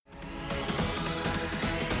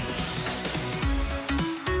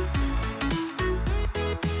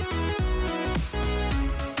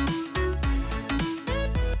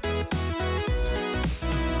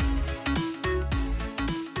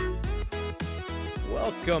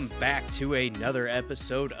Welcome back to another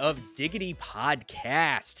episode of Diggity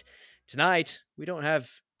Podcast. Tonight, we don't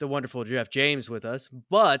have the wonderful Jeff James with us,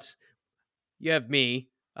 but you have me,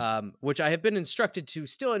 which I have been instructed to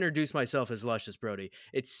still introduce myself as Luscious Brody.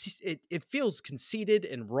 It feels conceited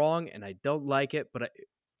and wrong, and I don't like it, but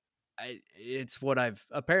it's what I've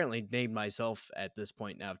apparently named myself at this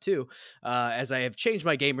point now too, as I have changed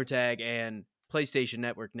my gamer tag and PlayStation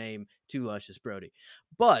Network name to Luscious Brody.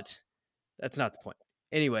 But that's not the point.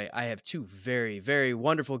 Anyway, I have two very, very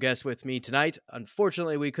wonderful guests with me tonight.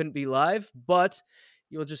 Unfortunately, we couldn't be live, but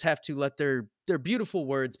you'll just have to let their beautiful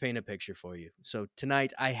words paint a picture for you. So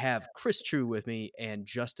tonight, I have Chris True with me and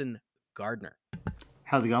Justin Gardner.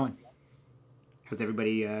 How's it going? How's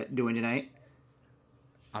everybody doing tonight?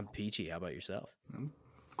 I'm peachy. How about yourself?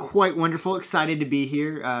 Quite wonderful. Excited to be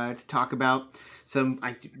here to talk about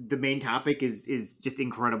the main topic is just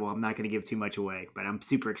incredible. I'm not going to give too much away, but I'm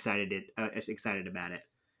super excited about it.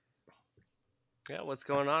 Yeah, what's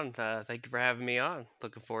going on? Thank you for having me on.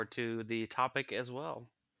 Looking forward to the topic as well.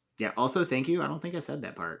 Yeah. Also, thank you. I don't think I said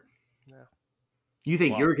that part. Yeah. You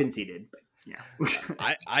think you're conceited, but yeah.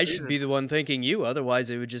 I should be the one thanking you. Otherwise,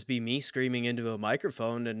 it would just be me screaming into a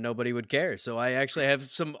microphone and nobody would care. So I actually have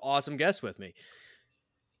some awesome guests with me.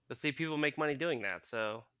 But see, people make money doing that,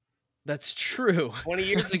 so... That's true. 20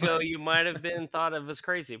 years ago, you might have been thought of as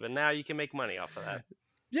crazy, but now you can make money off of that.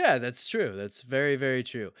 Yeah, that's true. That's very, very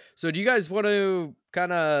true. So do you guys want to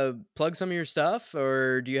kind of plug some of your stuff,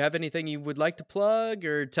 or do you have anything you would like to plug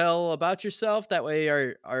or tell about yourself? That way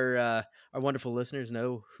our wonderful listeners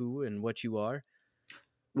know who and what you are.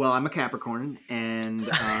 Well, I'm a Capricorn, and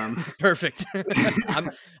perfect.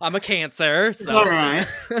 I'm a Cancer. So. All right.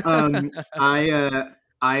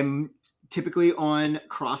 I'm typically on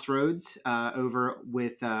Crossroads over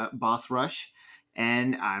with Boss Rush.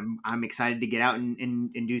 And I'm excited to get out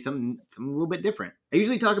and do something a little bit different. I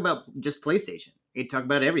usually talk about just PlayStation. I talk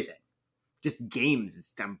about everything, just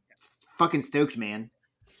games. I'm fucking stoked, man.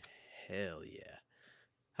 Hell yeah!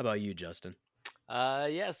 How about you, Justin?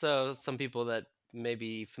 Yeah. So some people that may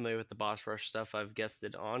be familiar with the Boss Rush stuff, I've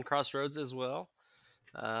guested on Crossroads as well.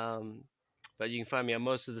 But you can find me on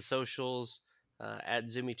most of the socials at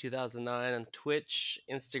Zoomy2009 on Twitch,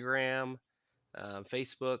 Instagram,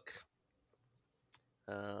 Facebook.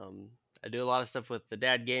 I do a lot of stuff with the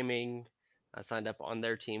Dad Gaming. I signed up on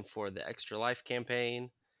their team for the Extra Life campaign.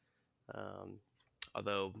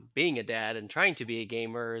 Although being a dad and trying to be a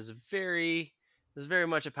gamer is very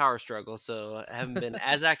much a power struggle. So I haven't been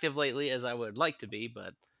as active lately as I would like to be,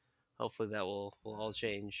 but hopefully that will all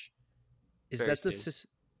change. Is that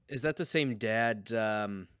the same dad?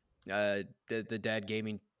 The Dad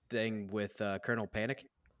Gaming thing with Colonel Panic?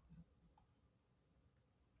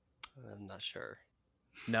 I'm not sure.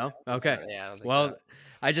 No. Okay. Yeah. I don't think well, that.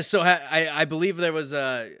 I just I believe there was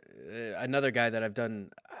another guy that I've done.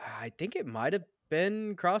 I think it might have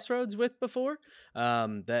been Crossroads with before.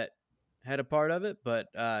 That had a part of it, but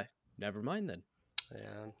never mind then.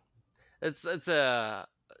 Yeah. It's a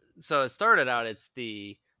so it started out. It's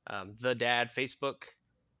the Dad Facebook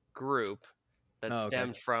group that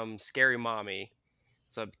stemmed from Scary Mommy.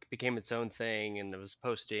 So it became its own thing, and it was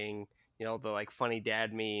posting, the like funny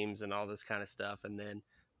dad memes and all this kind of stuff. And then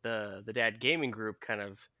the Dad Gaming group kind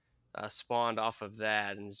of spawned off of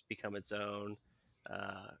that and has become its own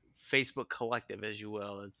Facebook collective, as you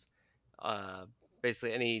will. It's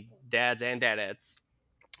basically any dads and dadettes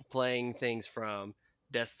playing things from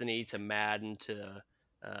Destiny to Madden to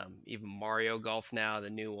even Mario Golf now,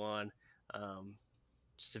 the new one.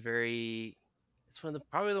 Just it's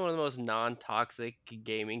probably one of the most non-toxic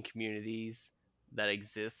gaming communities that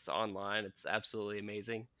exists online. It's absolutely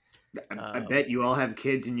amazing. I bet you all have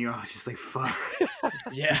kids and you're all just like, fuck.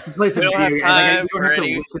 Yeah. Play some video games. Like, you don't have to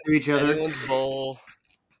listen to each other. Anyone's bowl.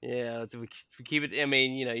 Yeah, we keep it. I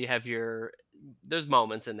mean, you have there's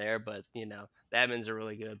moments in there, but the admins are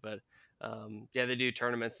really good. But yeah, they do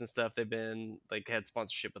tournaments and stuff. They've been had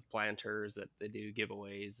sponsorship with Planters that they do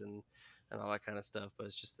giveaways and all that kind of stuff. But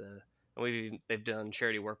it's just they've done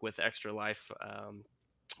charity work with Extra Life,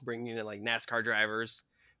 bringing in like NASCAR drivers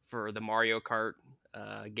for the Mario Kart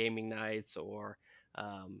gaming nights, or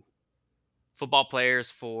football players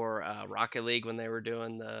for Rocket League when they were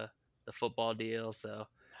doing the football deal. So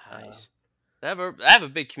nice. I have a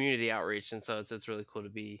big community outreach, and so it's really cool to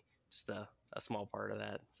be just a small part of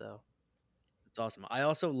that. So it's awesome. I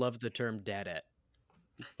also love the term dadette.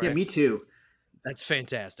 Yeah, me too. That's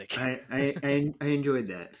fantastic. I enjoyed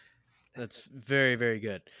that. That's very, very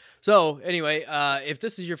good. So anyway, if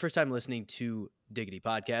this is your first time listening to Diggity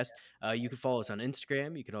Podcast, you can follow us on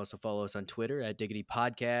Instagram. You can also follow us on Twitter at Diggity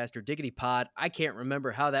Podcast or Diggity Pod. I can't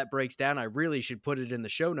remember how that breaks down. I really should put it in the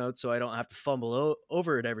show notes so I don't have to fumble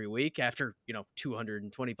over it every week after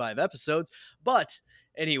 225 episodes. But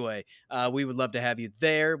anyway, we would love to have you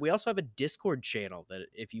there. We also have a Discord channel that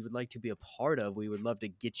if you would like to be a part of, we would love to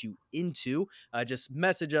get you into. Just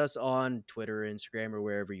message us on Twitter, Instagram, or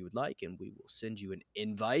wherever you would like, and we will send you an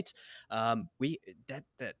invite.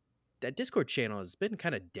 That Discord channel has been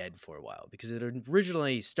kind of dead for a while because it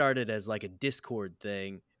originally started as like a Discord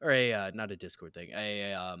thing, or not a Discord thing,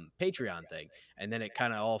 a Patreon thing, and then it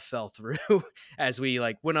kind of all fell through as we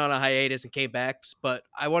like went on a hiatus and came back. But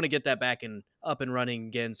I want to get that back and up and running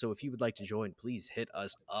again. So if you would like to join, please hit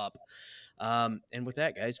us up. And with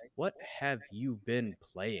that, guys, what have you been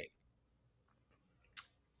playing?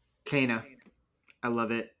 Kena. I love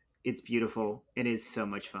it. It's beautiful. It is so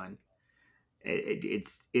much fun.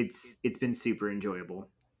 It's been super enjoyable.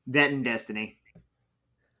 That and Destiny.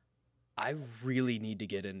 I really need to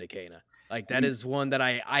get into Kena. Like that is one that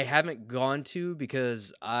I haven't gone to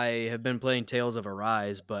because I have been playing Tales of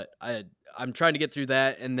Arise, but I'm trying to get through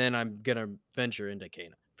that, and then I'm gonna venture into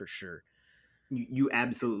Kena for sure. You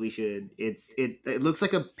absolutely should. It looks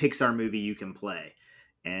like a Pixar movie you can play,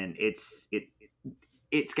 and it's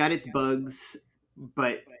got its bugs,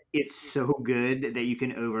 but it's so good that you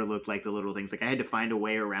can overlook like the little things. Like I had to find a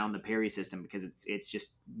way around the parry system because it's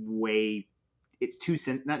just way it's too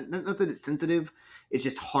not that it's sensitive. It's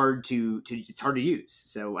just hard to it's hard to use.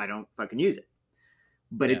 So I don't fucking use it.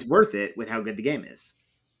 But it's worth it with how good the game is.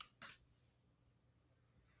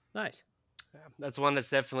 Nice. Yeah, that's one that's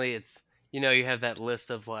definitely you have that list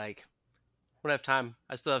of like when I have time.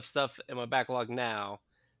 I still have stuff in my backlog now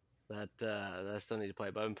that I still need to play.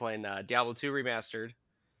 But I've been playing Diablo 2 Remastered,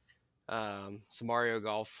 some Mario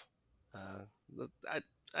Golf. I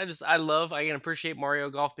can appreciate Mario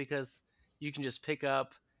Golf because you can just pick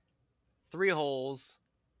up 3 holes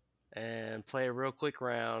and play a real quick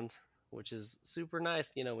round, which is super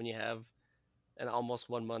nice. When you have an almost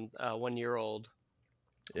 1 year old,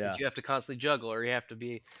 that you have to constantly juggle or you have to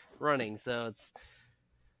be running. So it's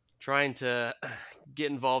trying to get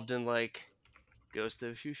involved in like Ghost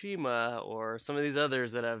of Tsushima or some of these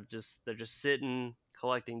others that they're just sitting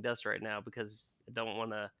collecting dust right now because I don't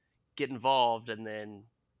want to get involved and then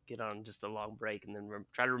get on just a long break and then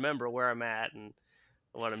try to remember where I'm at and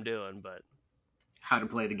what I'm doing. But how to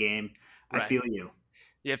play the game, right. I feel you.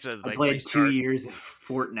 You have to. Like, I played restart. 2 years of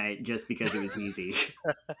Fortnite just because it was easy.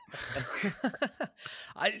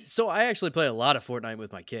 I actually play a lot of Fortnite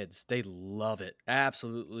with my kids. They love it,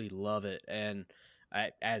 absolutely love it, and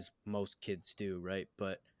as most kids do, right?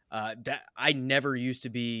 But that I never used to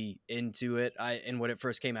be into it. And when it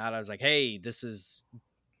first came out, I was like, "Hey, this is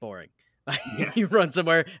boring." Yeah. You run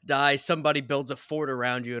somewhere, die, somebody builds a fort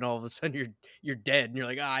around you, and all of a sudden you're dead, and you're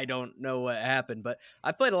like, I don't know what happened. But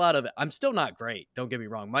I played a lot of it. I'm still not great. Don't get me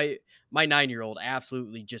wrong. My 9-year-old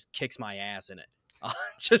absolutely just kicks my ass in it.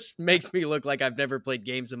 Just makes me look like I've never played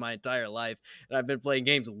games in my entire life, and I've been playing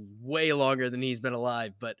games way longer than he's been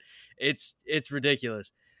alive. But it's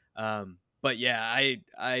ridiculous. But yeah,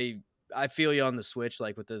 I feel you on the Switch,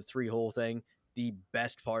 like with the 3-hole thing. The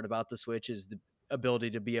best part about the Switch is the ability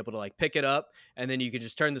to be able to like pick it up and then you can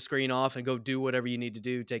just turn the screen off and go do whatever you need to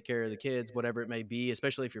do, take care of the kids, whatever it may be,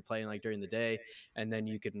 especially if you're playing like during the day, and then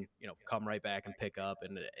you can come right back and pick up,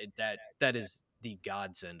 and that is the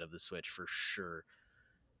godsend of the Switch for sure.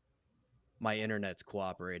 My internet's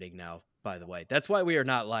cooperating now, by the way. That's why we are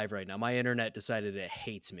not live right now. My internet decided it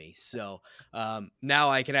hates me. So now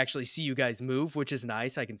I can actually see you guys move, which is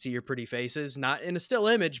nice. I can see your pretty faces, not in a still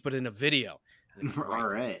image, but in a video. All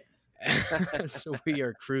right. So we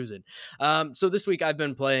are cruising. So this week I've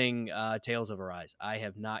been playing Tales of Arise. I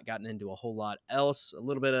have not gotten into a whole lot else.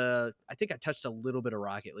 I think I touched a little bit of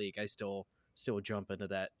Rocket League. I still jump into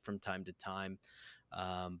that from time to time.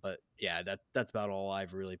 But yeah, that's about all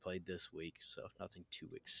I've really played this week. So nothing too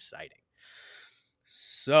exciting.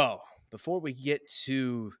 So before we get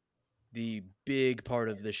to the big part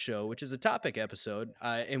of this show, which is a topic episode,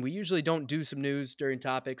 and we usually don't do some news during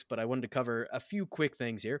topics, but I wanted to cover a few quick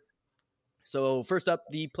things here. So first up,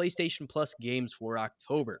 the PlayStation Plus games for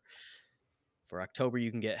October. For October, you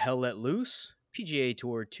can get Hell Let Loose, PGA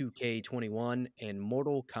Tour 2K21, and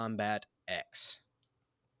Mortal Kombat X.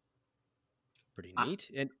 Pretty neat.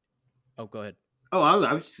 And go ahead. Oh,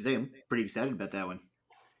 I was just saying, I'm pretty excited about that one.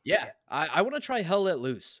 Yeah, I want to try Hell Let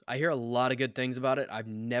Loose. I hear a lot of good things about it. I've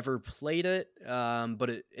never played it, but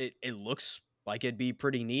it looks like it'd be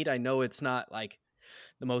pretty neat. I know it's not like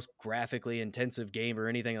the most graphically intensive game or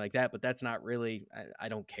anything like that, but that's not really, I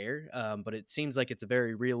don't care. But it seems like it's a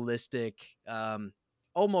very realistic,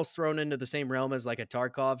 almost thrown into the same realm as like a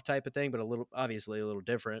Tarkov type of thing, but obviously a little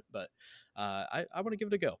different. But I want to give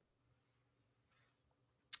it a go.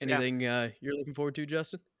 Anything you're looking forward to,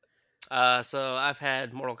 Justin? So I've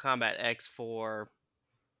had Mortal Kombat X for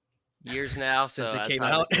years now. Since so it at came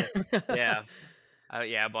time out.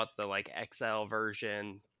 yeah, I bought the like XL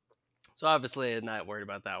version. So obviously I'm not worried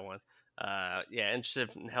about that one. Interested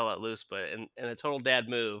in Hell Let Loose, but in a total dad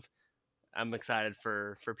move, I'm excited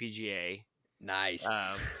for PGA. Nice.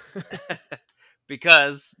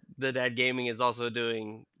 Because the Dad Gaming is also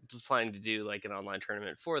planning to do like an online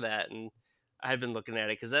tournament for that, and I had been looking at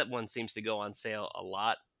it because that one seems to go on sale a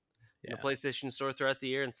lot in the PlayStation Store throughout the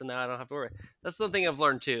year, and so now I don't have to worry. That's the thing I've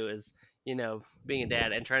learned too is, being a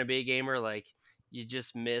dad and trying to be a gamer, like you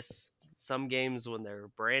just miss some games when they're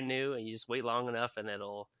brand new, and you just wait long enough, and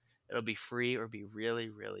it'll be free or be really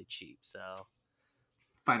really cheap. So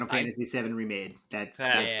Final Fantasy VII Remade. That's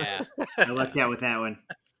yeah. I lucked out with that one.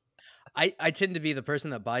 I tend to be the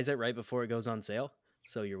person that buys it right before it goes on sale.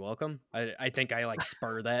 So you're welcome. I think I like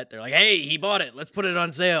spur that. They're like, hey, he bought it. Let's put it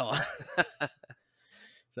on sale.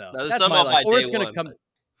 So no, that's my life. Or it's gonna come, but...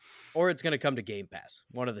 or it's gonna come to Game Pass.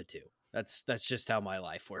 One of the two. That's just how my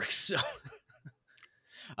life works. So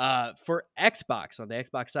for Xbox, on the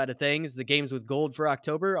Xbox side of things, the games with gold for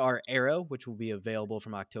October are Arrow, which will be available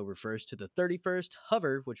from October 1st to the 31st,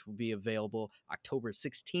 Hover, which will be available October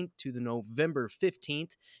 16th to the November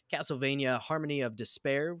 15th, Castlevania Harmony of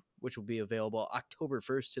Despair, which will be available October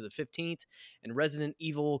 1st to the 15th, and Resident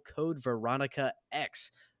Evil Code Veronica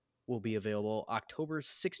X will be available October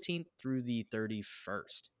 16th through the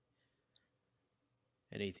 31st.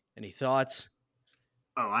 Any thoughts?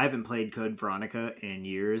 Oh, I haven't played Code Veronica in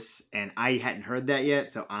years, and I hadn't heard that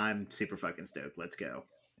yet, so I'm super fucking stoked. Let's go.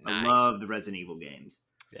 Nice. I love the Resident Evil games.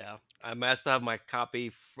 Yeah, I still have my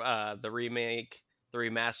copy, the remake, the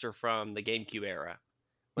remaster from the GameCube era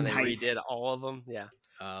when they redid all of them. Yeah.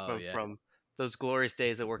 From those glorious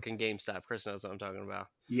days at working GameStop. Chris knows what I'm talking about.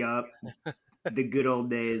 Yup. The good old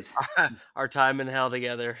days. Our time in hell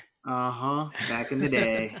together. Back in the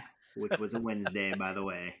day, which was a Wednesday, by the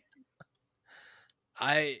way.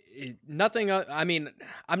 I mean,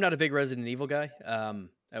 I'm not a big Resident Evil guy.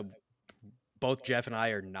 Both Jeff and I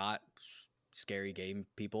are not scary game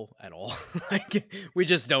people at all. Like, we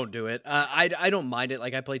just don't do it. I don't mind it.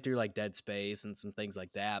 Like, I played through like Dead Space and some things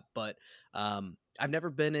like that, but I've never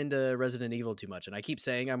been into Resident Evil too much, and I keep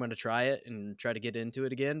saying I'm going to try it and try to get into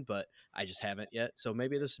it again, but I just haven't yet. So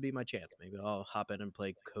maybe this would be my chance. Maybe I'll hop in and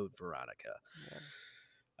play Code Veronica.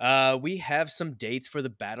 Yeah. We have some dates for the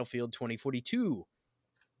Battlefield 2042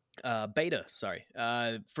 beta. Sorry.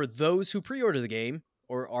 For those who pre-order the game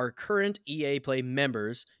or are current EA Play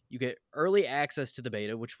members, you get early access to the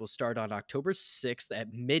beta, which will start on October 6th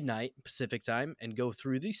at midnight Pacific time and go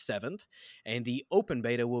through the 7th. And the open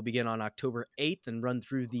beta will begin on October 8th and run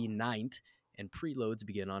through the 9th. And preloads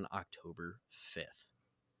begin on October 5th.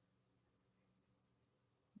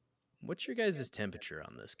 What's your guys' temperature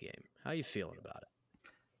on this game? How are you feeling about it?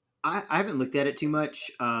 I haven't looked at it too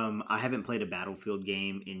much. I haven't played a Battlefield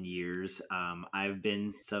game in years. I've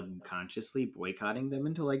been subconsciously boycotting them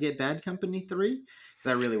until I get Bad Company 3 because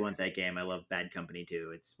I really want that game. I love Bad Company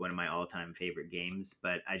 2. It's one of my all-time favorite games,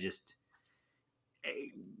 but I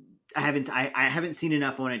haven't seen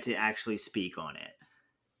enough on it to actually speak on it.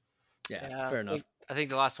 Yeah, fair enough. I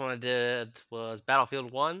think the last one I did was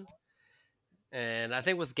Battlefield 1. And I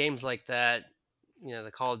think with games like that,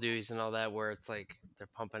 the Call of Duties and all that, where it's like they're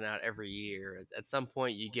pumping out every year, at some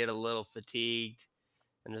point you get a little fatigued,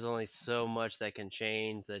 and there's only so much that can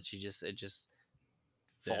change that it just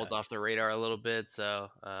falls off the radar a little bit. So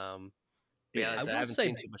I haven't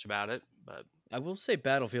seen too much about it, but I will say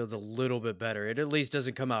Battlefield's a little bit better. It at least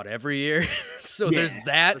doesn't come out every year, so there's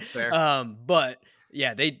that. That's fair. But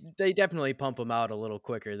yeah, they definitely pump them out a little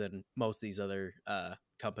quicker than most of these other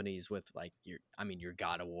companies with like your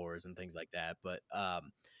God of Wars and things like that. But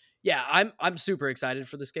yeah, I'm super excited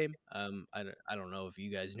for this game. I don't know if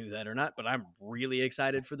you guys knew that or not, but I'm really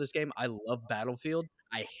excited for this game. I love Battlefield.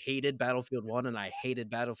 I hated Battlefield 1 and I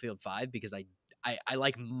hated Battlefield 5 because I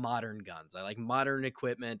like modern guns. I like modern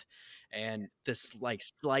equipment and this like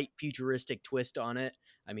slight futuristic twist on it.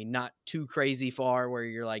 I mean, not too crazy far where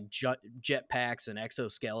you're like jetpacks and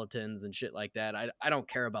exoskeletons and shit like that. I don't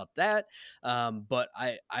care about that. But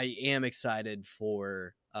I am excited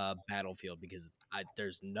for Battlefield because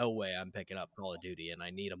there's no way I'm picking up Call of Duty and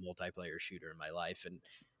I need a multiplayer shooter in my life. And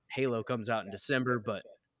Halo comes out in December, but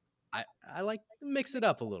I like to mix it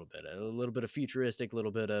up a little bit of futuristic, a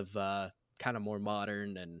little bit of kind of more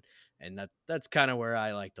modern, and that's kind of where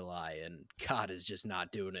I like to lie. And COD is just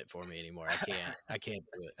not doing it for me anymore. I can't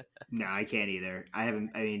do it. No, I can't either. I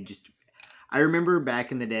haven't. I mean, just I remember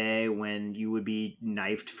back in the day when you would be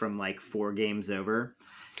knifed from like 4 games over,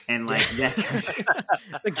 and like that.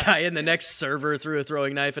 The guy in the next server threw a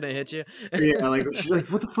throwing knife and it hit you. Yeah, like she's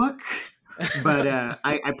like, what the fuck? But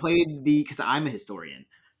I played because I'm a historian,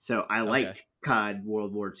 so I liked COD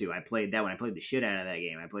World War II. I played that one. I played the shit out of that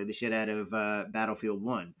game. I played the shit out of Battlefield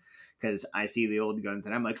 1 because I see the old guns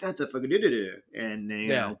and I'm like, that's a fucking and you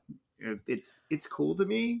know, it's cool to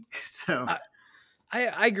me. So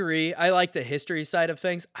I agree. I like the history side of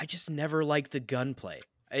things. I just never like the gunplay.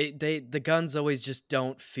 The guns always just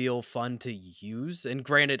don't feel fun to use. And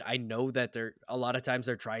granted, I know that a lot of times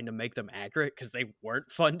they're trying to make them accurate because they weren't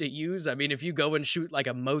fun to use. I mean, if you go and shoot like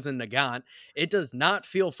a Mosin Nagant, it does not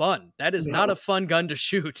feel fun. That is not a fun gun to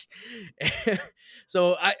shoot.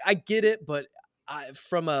 So I get it, but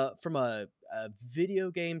from a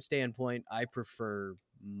video game standpoint, I prefer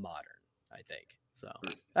modern, I think. So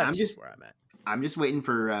that's just where I'm at. I'm just waiting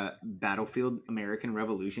for Battlefield American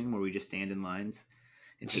Revolution, where we just stand in lines.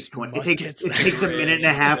 It takes a minute and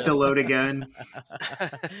a half to load a gun.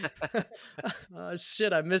 Oh,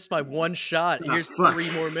 shit! I missed my one shot. Here's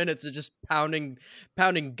 3 more minutes of just pounding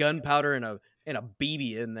gunpowder and a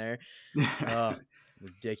BB in there. Oh,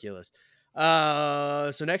 ridiculous.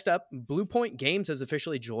 So next up, Bluepoint Games has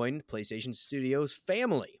officially joined PlayStation Studios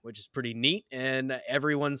family, which is pretty neat, and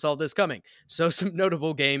everyone saw this coming. So some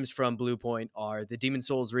notable games from Bluepoint are the Demon's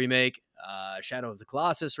Souls remake, Shadow of the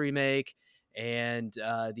Colossus remake, and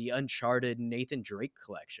the Uncharted Nathan Drake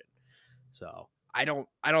collection. So I don't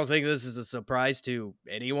think this is a surprise to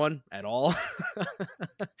anyone at all.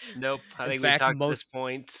 Nope. I think we talked this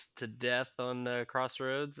point to death on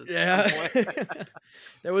Crossroads. Yeah.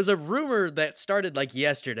 There was a rumor that started like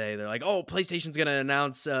yesterday. They're like, oh, PlayStation's going to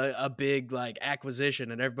announce a big like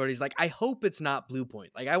acquisition. And everybody's like, I hope it's not Bluepoint.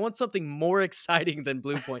 Like, I want something more exciting than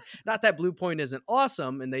Bluepoint. Not that Bluepoint isn't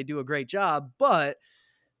awesome and they do a great job, but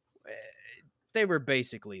they were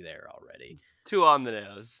basically there already. Too on the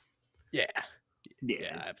nose. Yeah,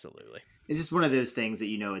 absolutely. It's just one of those things that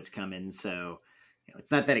it's coming, so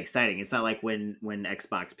it's not that exciting. It's not like when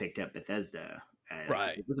Xbox picked up Bethesda.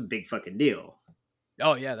 Right. It was a big fucking deal.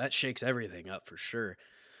 Oh, yeah, that shakes everything up for sure.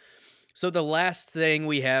 So the last thing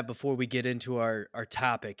we have before we get into our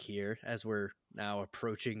topic here, as we're now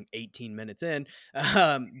approaching 18 minutes in,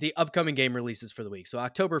 the upcoming game releases for the week. So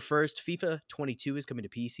October 1st, FIFA 22 is coming to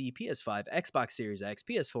PC, PS5, Xbox Series X,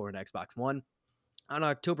 PS4, and Xbox One. On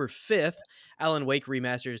October 5th, Alan Wake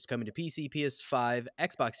Remastered is coming to PC, PS5,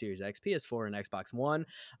 Xbox Series X, PS4, and Xbox One.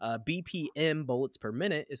 BPM Bullets Per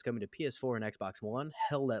Minute is coming to PS4 and Xbox One.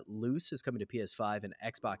 Hell Let Loose is coming to PS5 and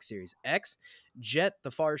Xbox Series X. Jet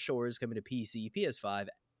The Far Shore is coming to PC, PS5,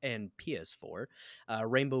 and PS4.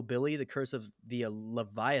 Rainbow Billy, The Curse of the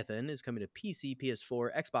Leviathan is coming to PC,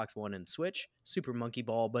 PS4, Xbox One, and Switch. Super Monkey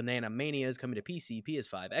Ball Banana Mania is coming to PC,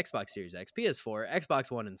 PS5, Xbox Series X, PS4, Xbox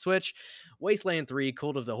One, and Switch. Wasteland 3,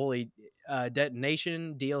 Cult of the Holy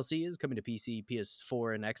Detonation DLC is coming to PC,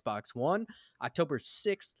 PS4, and Xbox One. October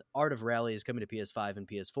 6th, Art of Rally is coming to PS5 and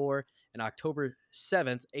PS4. And October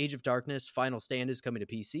 7th, Age of Darkness Final Stand is coming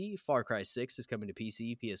to PC. Far Cry 6 is coming to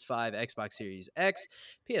PC, PS5, Xbox Series X,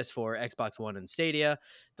 PS4, Xbox One, and Stadia.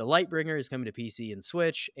 The Lightbringer is coming to PC and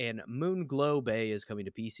Switch. And Moon Glow Bay is coming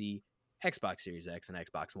to PC, Xbox Series X, and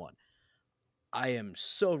Xbox One. I am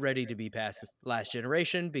so ready to be past the last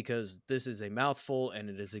generation because this is a mouthful and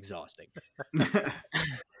it is exhausting.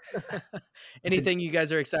 Anything you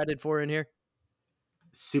guys are excited for in here?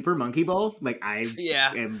 Super Monkey Ball?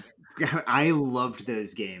 I loved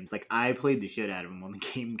those games. Like, I played the shit out of them on the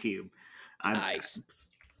GameCube. Nice.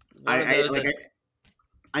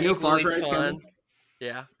 I know Far Cry's coming.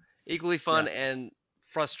 Yeah. Equally fun and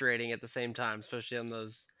frustrating at the same time, especially on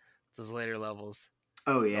those later levels.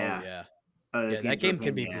 Oh, yeah. That game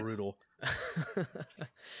can be brutal.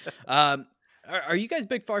 Are you guys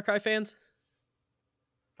big Far Cry fans?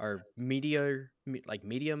 Or medium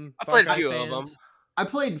I Far played Cry a few fans? of them. I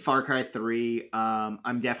played Far Cry 3.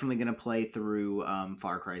 I'm definitely going to play through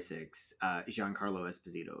Far Cry 6. Giancarlo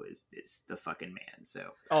Esposito is the fucking man. So.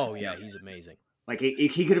 Oh, yeah, he's amazing. Like,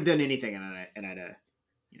 he could have done anything, and I'd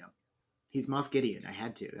he's Moff Gideon. I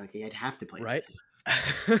had to. Like, I'd have to play right?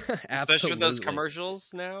 Especially with those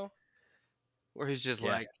commercials now, where he's just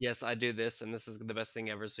like, yes, I do this, and this is the best thing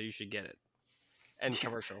ever, so you should get it. And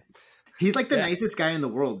commercial. He's like the nicest guy in the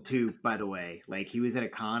world too, by the way. Like, he was at a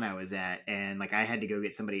con I was at, and like I had to go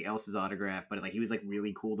get somebody else's autograph, but like he was like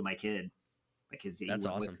really cool to my kid. Like, that's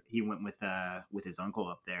awesome. He went with his uncle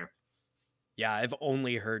up there. Yeah, I've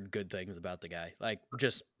only heard good things about the guy. Like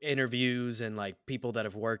just interviews and like people that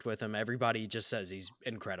have worked with him. Everybody just says he's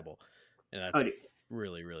incredible, and Oh, that's dude,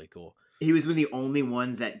 really really cool. he was one of the only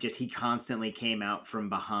ones that just he constantly came out from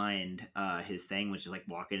behind his thing, which is like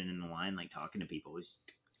walking in the line, like talking to people. He's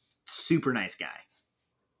super nice guy.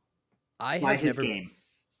 I By have his never, game.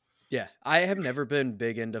 yeah, I have never been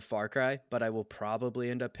big into Far Cry, but I will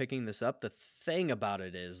probably end up picking this up. The thing about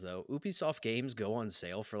it is, though, Ubisoft games go on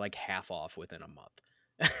sale for like half off within a month.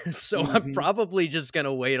 So I'm Mm-hmm. probably just going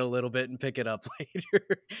to wait a little bit and pick it up later.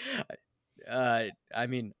 I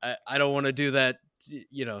mean, I don't want to do that,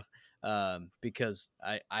 you know, because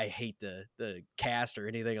I hate the cast or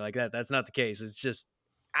anything like that. That's not the case. It's just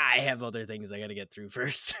I have other things I got to get through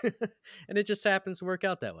first. And it just happens to work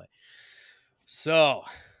out that way. So,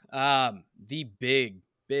 the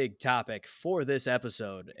big topic for this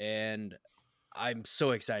episode, and I'm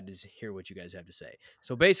so excited to hear what you guys have to say.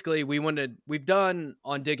 So basically, we've done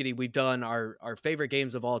on Diggity, we've done our favorite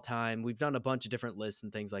games of all time. We've done a bunch of different lists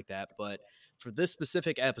and things like that. But for this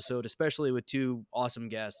specific episode, especially with two awesome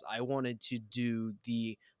guests, I wanted to do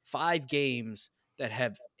the 5 games that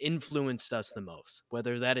have influenced us the most,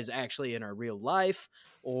 whether that is actually in our real life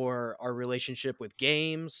or our relationship with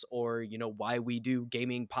games, or why we do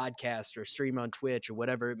gaming podcasts or stream on Twitch or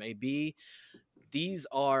whatever it may be. These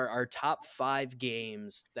are our top 5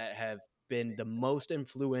 games that have been the most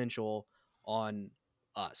influential on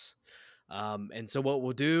us. And so what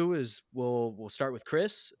we'll do is we'll start with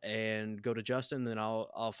Chris and go to Justin, then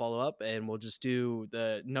I'll follow up, and we'll just do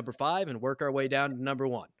the number 5 and work our way down to number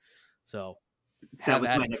 1. So That have was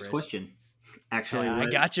at my it, next Chris. question. Actually, I was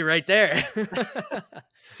got you right there. That's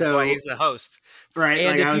so why he's the host. right.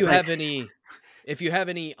 And Like I was like, if you have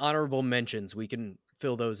any honorable mentions, we can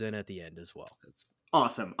fill those in at the end as well.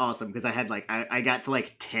 awesome, because I had like I got to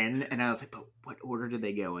like 10, and I was like, but what order did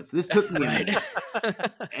they go in? So this took me a Right.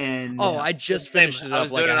 minute. And Oh, I just finished it I up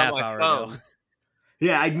was like doing a it on half my hour phone. ago.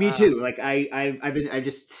 yeah, me too. Like I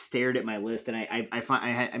just stared at my list, and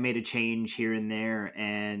I made a change here and there,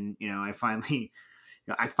 and I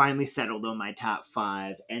finally settled on my top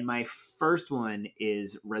 5, and my first one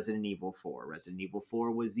is Resident Evil 4. Resident Evil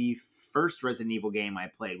 4 was the first Resident Evil game I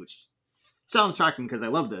played, which sounds shocking because I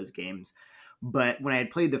love those games. But when I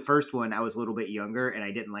had played the first one, I was a little bit younger and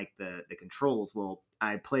I didn't like the controls. Well,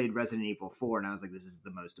 I played Resident Evil 4 and I was like, this is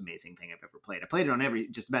the most amazing thing I've ever played. I played it on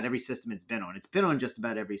just about every system it's been on. It's been on just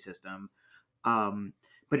about every system.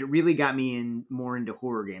 But it really got me more into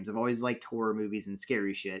horror games. I've always liked horror movies and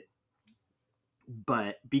scary shit.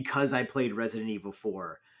 But because I played Resident Evil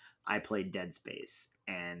 4, I played Dead Space,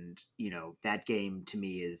 and that game to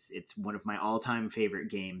me it's one of my all-time favorite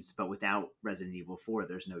games. But without Resident Evil 4,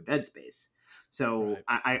 there's no Dead Space. So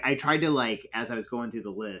Right. I tried to, like, as I was going through the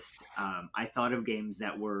list, I thought of games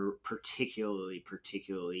that were particularly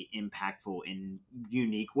impactful in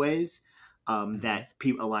unique ways that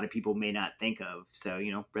a lot of people may not think of. So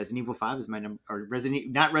Resident Evil 5 is my number, or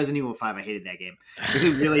not Resident Evil 5. I hated that game.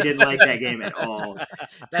 I really didn't like that game at all.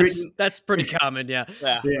 That's pretty common, yeah.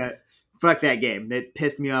 Yeah, fuck that game. That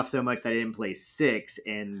pissed me off so much that I didn't play 6,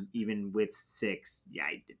 and even with 6, yeah,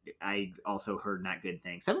 I also heard not good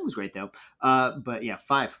things. 7 was great though. But yeah,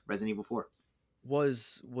 5, Resident Evil 4.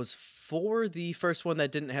 Was 4 the first one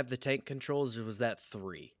that didn't have the tank controls, or was that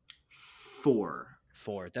 3? 4.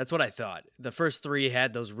 4. That's what I thought. The first 3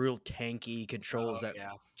 had those real tanky controls that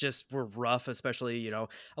just were rough, especially, a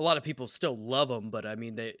lot of people still love them, but I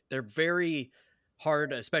mean, they're very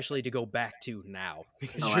hard, especially to go back to now,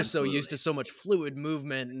 because you're so used to so much fluid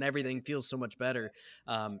movement and everything feels so much better.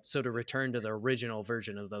 So to return to the original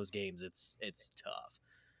version of those games, it's tough.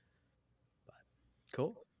 But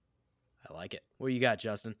cool. I like it. What you got,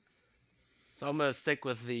 Justin? So I'm gonna stick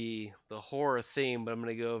with the horror theme, but I'm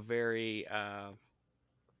gonna go very.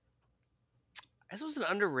 This was an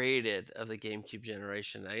underrated of the GameCube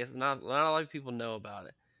generation. I guess not a lot of people know about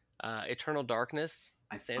it. Eternal Darkness,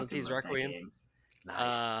 I fucking Sanity's love that Requiem. game.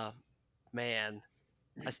 Nice. Man,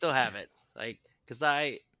 I still have it. Like, cause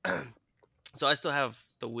I, so I still have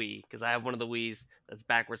the Wii, cause I have one of the Wii's that's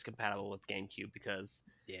backwards compatible with GameCube. Because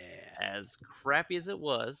as crappy as it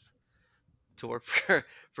was to work for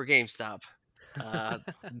GameStop,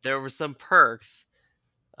 there were some perks,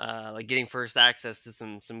 like getting first access to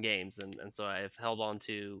some games, and so I've held on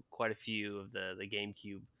to quite a few of the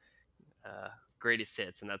GameCube greatest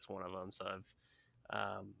hits, and that's one of them. So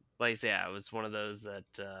I've, like I say, I was one of those that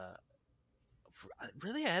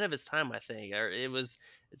really ahead of its time, I think. Or it's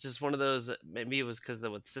just one of those. Maybe it was because the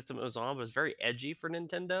what system it was on, but it was very edgy for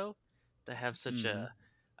Nintendo to have such a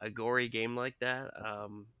gory game like that.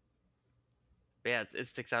 But yeah, it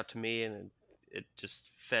sticks out to me, and it just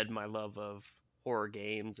fed my love of horror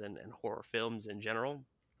games and horror films in general,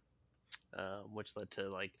 which led to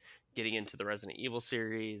like getting into the Resident Evil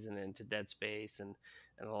series and into Dead Space and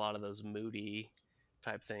a lot of those moody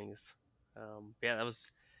type things. Yeah, that was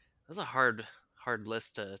a hard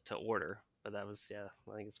list to order, but that was, yeah,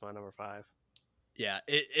 I think it's my number 5. Yeah,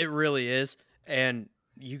 it really is. And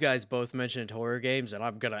you guys both mentioned horror games, and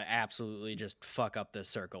I'm gonna absolutely just fuck up this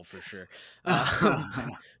circle for sure.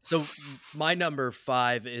 So my number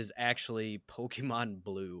 5 is actually Pokemon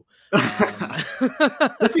Blue.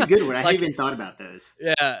 That's a good one. I Like, hadn't even thought about those.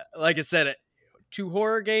 yeah, like I said, 2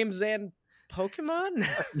 horror games and Pokemon.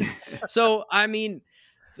 So I mean,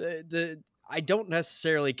 the I don't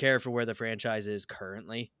necessarily care for where the franchise is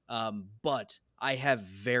currently, but I have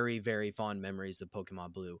very very fond memories of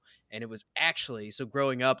Pokemon Blue, and it was actually so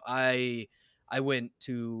growing up. I went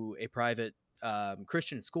to a private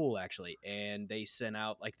Christian school actually, and they sent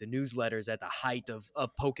out like the newsletters at the height of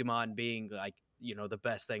Pokemon being like the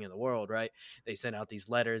best thing in the world, right? They sent out these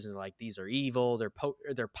letters and like these are evil,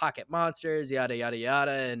 they're pocket monsters, yada yada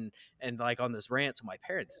yada, and like on this rant. So my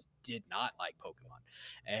parents did not like Pokemon,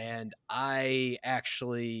 and I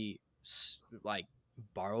actually like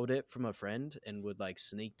borrowed it from a friend and would like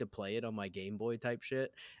sneak to play it on my Game Boy type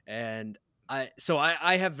shit. And I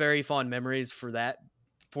have very fond memories for that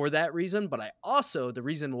reason, but I also the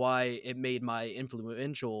reason why it made my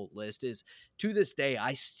influential list is to this day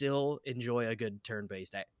I still enjoy a good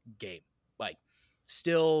turn-based game. Like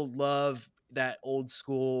still love that old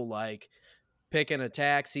school like pick an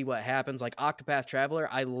attack, see what happens. Like Octopath Traveler,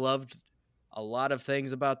 I loved a lot of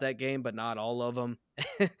things about that game, but not all of them.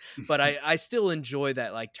 But I still enjoy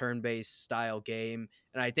that like turn-based style game,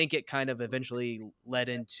 and I think it kind of eventually led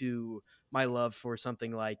into my love for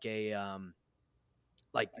something like Fire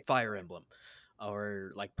Emblem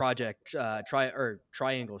or like Project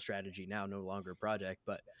Triangle Strategy, now no longer Project,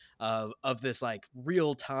 but of this like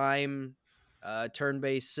real time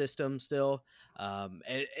turn-based system still.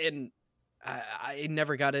 And I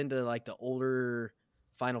never got into like the older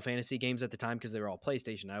Final Fantasy games at the time because they were all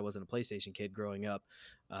PlayStation. I wasn't a PlayStation kid growing up,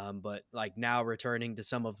 but like now returning to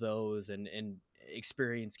some of those and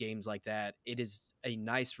experience games like that, it is a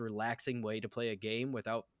nice relaxing way to play a game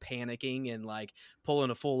without panicking and like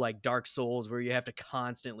pulling a full like Dark Souls where you have to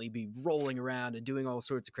constantly be rolling around and doing all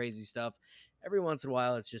sorts of crazy stuff. Every once in a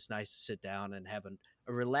while it's just nice to sit down and have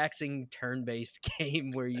a relaxing turn-based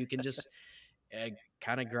game where you can just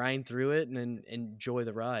kind of grind through it and enjoy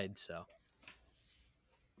the ride. So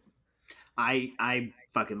I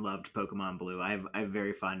fucking loved Pokemon Blue. I have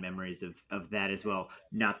very fond memories of that as well.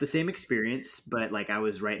 Not the same experience, but like I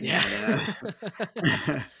was right in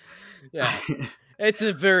that. Yeah. It's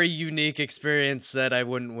a very unique experience that I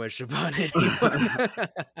wouldn't wish upon anyone.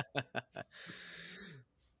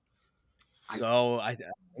 So I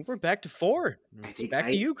think we're back to 4. It's back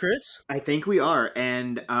to you, Chris. I think we are.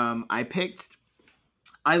 And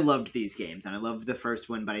I loved these games, and I loved the first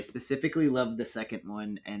one, but I specifically loved the second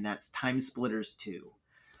one, and that's Time Splitters 2.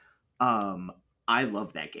 I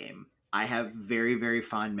love that game. I have very, very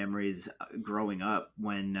fond memories growing up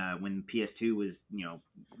when PS2 was,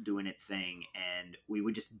 doing its thing, and we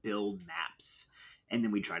would just build maps, and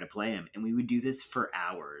then we'd try to play them, and we would do this for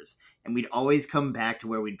hours, and we'd always come back to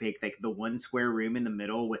where we'd pick like the one square room in the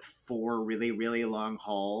middle with 4 really, really long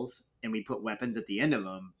halls, and we put weapons at the end of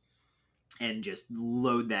them, and just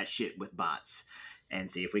load that shit with bots and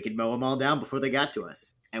see if we could mow them all down before they got to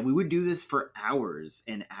us. And we would do this for hours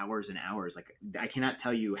and hours and hours. Like I cannot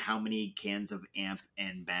tell you how many cans of amp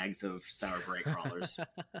and bags of sour bright crawlers.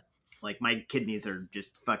 Like my kidneys are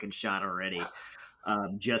just fucking shot already,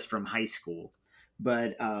 just from high school.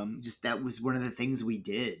 But just that was one of the things we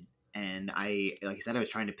did. And like I said, I was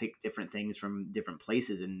trying to pick different things from different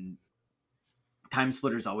places, and Time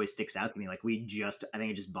Splitters always sticks out to me. Like I think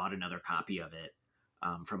I just bought another copy of it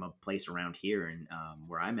from a place around here and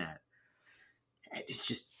where I'm at. It's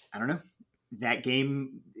just, I don't know. That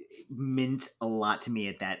game meant a lot to me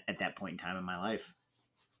at that point in time in my life.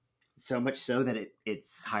 So much so that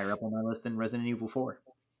it's higher up on my list than Resident Evil 4.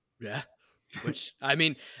 Yeah. Which, I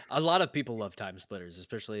mean, a lot of people love Time Splitters,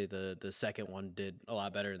 especially the second one did a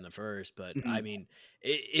lot better than the first. But I mean,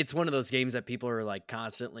 it's one of those games that people are like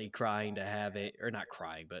constantly crying to have it, or not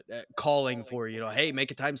crying, but calling for, hey,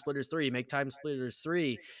 make a Time Splitters 3, make Time Splitters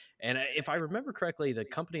 3. And if I remember correctly, the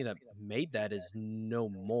company that made that is no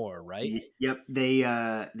more, right? Yep. They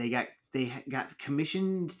got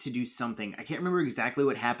commissioned to do something. I can't remember exactly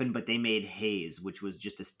what happened, but they made Haze, which was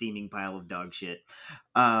just a steaming pile of dog shit.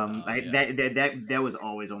 That was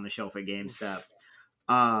always on the shelf at GameStop.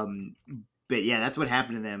 But yeah, that's what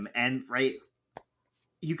happened to them. And right,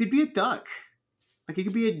 you could be a duck. Like it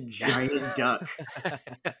could be a giant duck.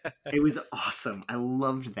 It was awesome. I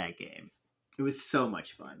loved that game. It was so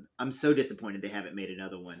much fun. I'm so disappointed they haven't made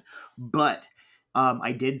another one. But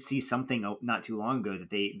I did see something not too long ago that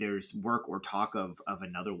there's work or talk of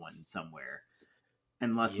another one somewhere.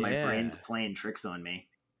 Unless my brain's Yeah. playing tricks on me.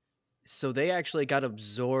 So they actually got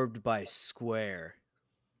absorbed by Square.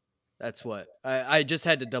 That's what I just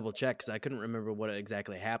had to double check because I couldn't remember what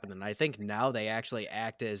exactly happened, and I think now they actually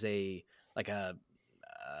act as a like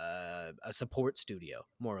a support studio,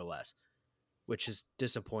 more or less, which is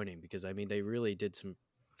disappointing because I mean they really did some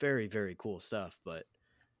very, very cool stuff, but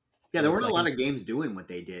Yeah, it there looks weren't a like lot of games doing what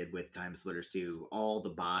they did with Time Splitters 2. All the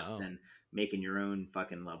bots oh and making your own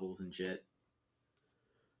fucking levels and shit.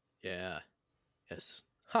 yeah, yes,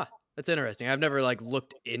 huh. That's interesting. I've never like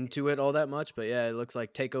looked into it all that much, but yeah, it looks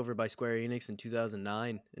like takeover by Square Enix in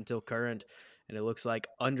 2009 until current, and it looks like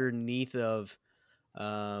underneath of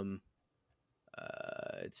um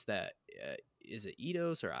it's that is it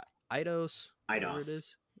Eidos or Eidos, whatever it IDOS.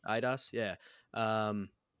 is, Eidos, yeah. Um,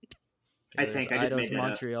 I there's think I just Eidos made that up.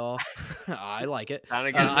 Montreal. I like it.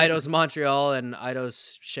 Sounded good. Eidos Montreal and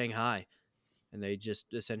Eidos Shanghai, and they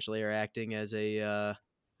just essentially are acting as a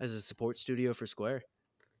support studio for Square.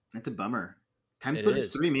 That's a bummer. Time It Splitters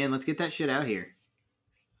is. 3, man. Let's get that shit out here.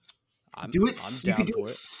 I'm Do it. I'm You could down do it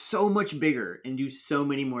for it. so much bigger and do so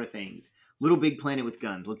many more things. Little Big Planet with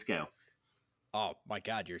guns. Let's go. Oh my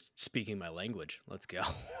God, you're speaking my language. Let's go.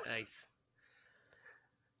 Nice.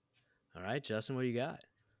 All right, Justin, what do you got?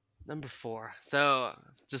 Number 4. So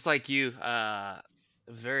just like you,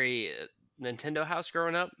 very Nintendo house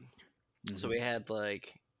growing up. So Mhm. we had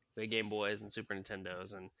like the Game Boys and Super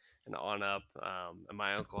Nintendos and on up. And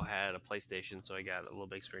my uncle had a PlayStation, so I got a little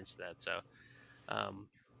bit of experience with that. So um,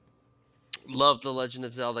 loved the Legend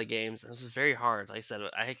of Zelda games. This was very hard. Like I said,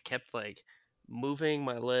 I kept like moving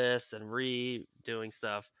my list and redoing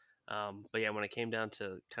stuff. But yeah, when it came down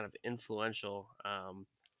to kind of influential, I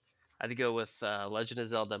had to go with Legend of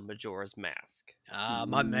Zelda Majora's Mask. Ah,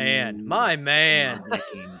 my man, Ooh, my I love man. that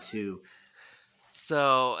game too.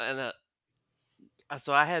 So and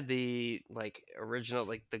so I had the like original,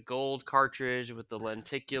 like the gold cartridge with the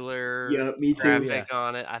lenticular Yeah, me Oh too. yeah, graphic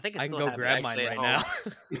on it. I think I I can still go have it grab mine actually at right now. home.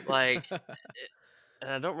 Like,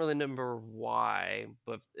 and I don't really remember why,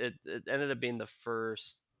 but it ended up being the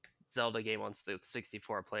first Zelda game on the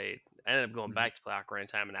 64 I played. I ended up going Mhm. back to play Ocarina of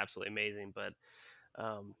Time and absolutely amazing. But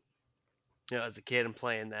um, as a kid and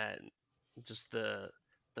playing that, just the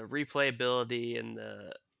replayability and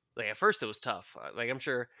the like. At first, it was tough. Like I'm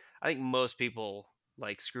sure, I think most people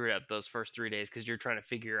like screwed up those first 3 days because you're trying to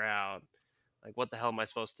figure out like what the hell am I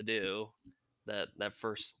supposed to do. That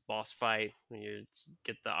first boss fight when you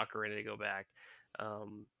get the ocarina to go back,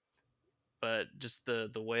 um, but just the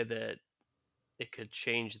way that it could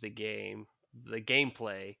change the game, the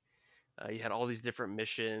gameplay. You had all these different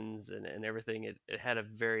missions and everything. It had a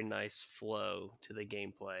very nice flow to the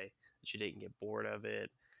gameplay that you didn't get bored of it.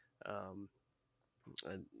 Um,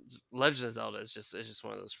 and Legend of Zelda is just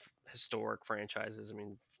one of those historic franchises. I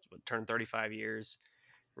mean, it turned 35 years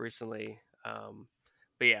recently.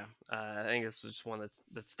 But yeah, I think this was just one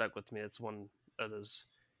that stuck with me. That's one of those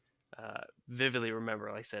vividly remember,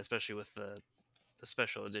 like I said, especially with the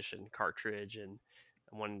special edition cartridge and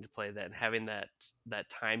wanting to play that and having that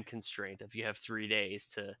time constraint of you have 3 days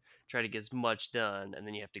to try to get as much done, and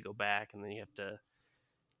then you have to go back, and then you have to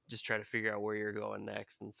just try to figure out where you're going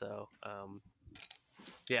next. And so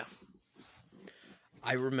yeah.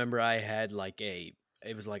 I remember I had like it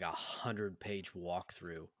was like 100-page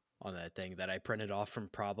walkthrough on that thing that I printed off from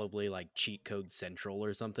probably like Cheat Code Central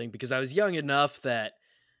or something because I was young enough that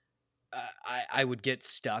I would get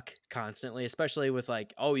stuck constantly, especially with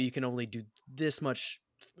like, oh, you can only do this much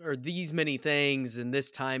or these many things in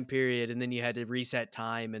this time period, and then you had to reset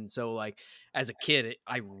time. And so, like, as a kid,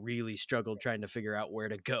 I really struggled trying to figure out where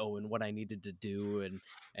to go and what I needed to do.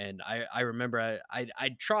 And I remember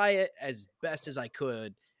I'd try it as best as I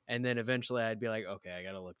could, and then eventually I'd be like, okay, I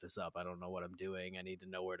gotta look this up. I don't know what I'm doing. I need to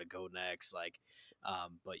know where to go next. Like,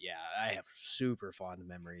 but yeah, I have super fond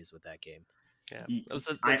memories with that game. Yeah, Y- it was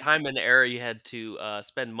the I time and era you had to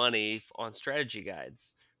spend money on strategy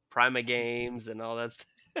guides, Prima games, and all that.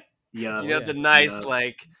 Yup, Oh The yeah. nice yup,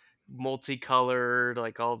 like multicolored,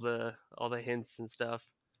 like all the hints and stuff.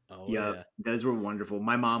 Oh yup. yeah. Those were wonderful.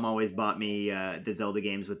 My mom always bought me the Zelda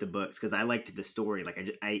games with the books because I liked the story. Like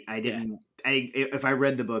I Yeah. didn't. If I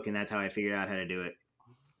read the book and that's how I figured out how to do it,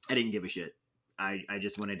 I didn't give a shit. I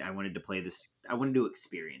just wanted to play this. I wanted to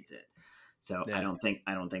experience it. So Yeah. I don't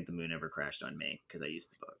think the moon ever crashed on me because I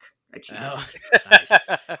used the book. I cheated. Oh, nice.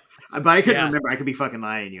 But I couldn't Yeah. remember. I could be fucking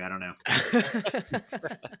lying to you. I don't know.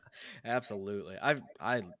 Absolutely.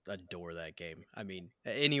 I adore that game. I mean,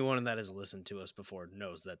 anyone that has listened to us before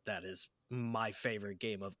knows that that is my favorite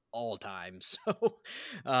game of all time.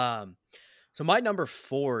 Um, so my number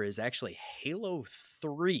 4 is actually Halo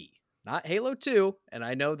 3, not Halo 2, and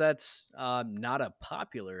I know that's not a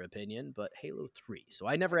popular opinion, but Halo 3. So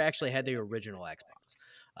I never actually had the original Xbox.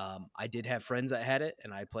 I did have friends that had it,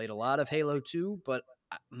 and I played a lot of Halo 2, but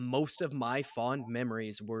most of my fond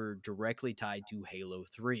memories were directly tied to Halo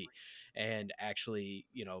 3 and actually,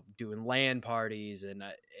 doing LAN parties. And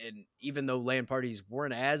even though LAN parties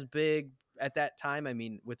weren't as big at that time, I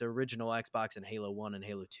mean, with the original Xbox and Halo 1 and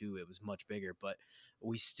Halo 2, it was much bigger, but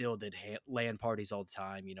we still did LAN parties all the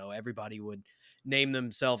time. Everybody would name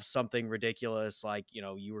themselves something ridiculous, like,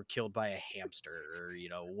 you were killed by a hamster or,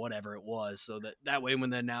 whatever it was. So that way, when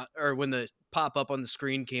the pop up on the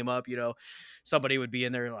screen came up, somebody would be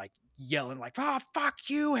in there like yelling like, "Oh, fuck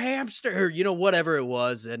you, hamster," whatever it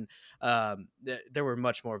was. And there were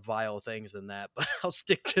much more vile things than that, but I'll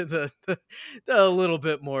stick to the little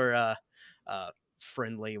bit more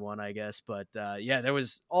friendly one, I guess. But yeah, there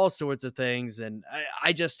was all sorts of things, and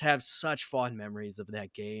I just have such fond memories of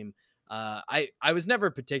that game. I was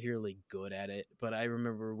never particularly good at it, but I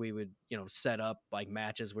remember we would, set up like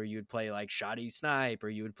matches where you would play like Shoddy Snipe, or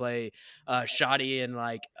you would play Shoddy and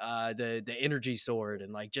like the energy sword,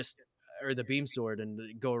 and like just, or the beam sword,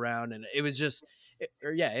 and go around, and it was just,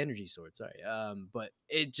 energy sword, sorry. But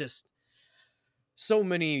it just, so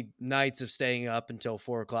many nights of staying up until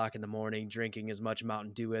 4 o'clock in the morning, drinking as much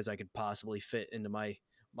Mountain Dew as I could possibly fit into my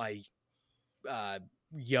uh,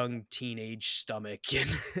 young teenage stomach,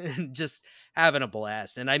 and just having a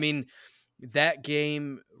blast. And I mean, that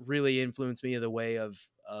game really influenced me in the way of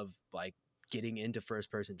like getting into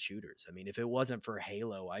first person shooters. I mean, if it wasn't for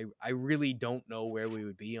Halo, I really don't know where we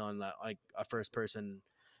would be on like a first person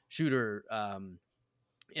shooter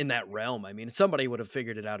in that realm. I mean, somebody would have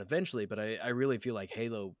figured it out eventually, but I really feel like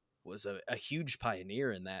Halo was a huge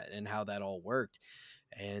pioneer in that and how that all worked.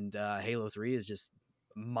 And Halo 3 is just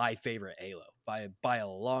my favorite Halo by a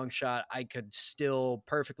long shot. I could still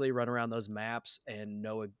perfectly run around those maps and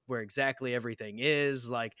know where exactly everything is.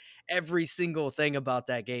 Like every single thing about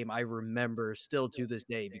that game, I remember still to this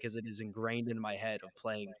day because it is ingrained in my head of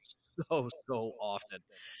playing so often.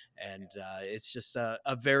 And it's just a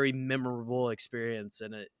very memorable experience,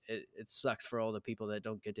 and it sucks for all the people that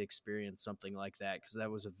don't get to experience something like that, because that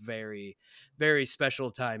was a very, very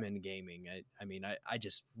special time in gaming. I mean, I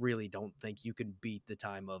just really don't think you can beat the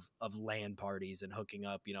time of LAN parties and hooking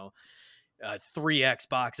up, 3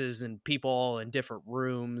 Xboxes and people all in different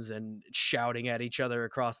rooms and shouting at each other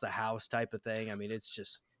across the house type of thing. I mean, it's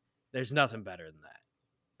just, there's nothing better than that.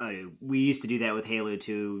 We used to do that with Halo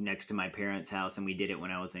 2 next to my parents' house, and we did it when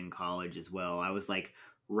I was in college as well. I was like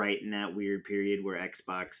right in that weird period where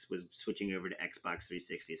Xbox was switching over to Xbox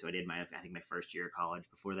 360. So I did I think my first year of college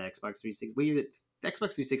before the Xbox 360. What year did the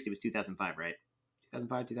Xbox 360 was 2005, right?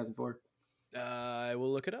 2005, 2004? I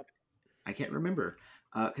will look it up. I can't remember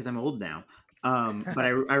because I'm old now. But I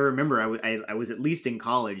remember I was at least in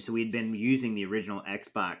college, so we'd been using the original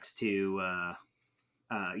Xbox to.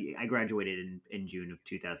 I graduated in June of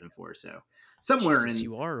 2004, so somewhere Jesus, in.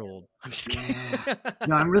 you are old. I'm just kidding. Yeah.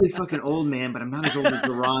 No, I'm really fucking old, man, but I'm not as old as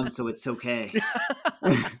Zeron, so it's okay.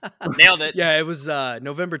 Nailed it. Yeah, it was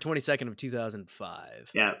November 22nd of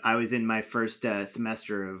 2005. Yeah, I was in my first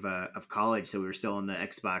semester of college, so we were still on the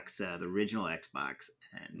Xbox, the original Xbox,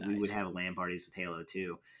 and we would Nice. have LAN parties with Halo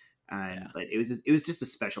 2. Yeah. But it was just a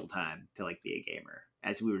special time to like be a gamer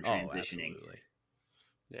as we were Oh, transitioning. absolutely.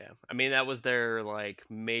 Yeah, I mean that was their like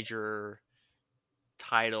major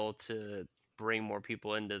title to bring more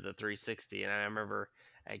people into the 360, and I remember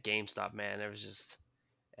at GameStop, man, it was just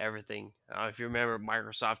everything. I don't know if you remember,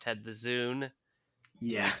 Microsoft had the Zune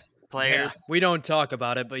Yes. Yeah, players. we don't talk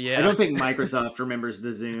about it, but yeah. I don't think Microsoft remembers the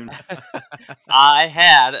Zune. I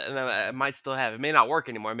had, and I might still have. It may not work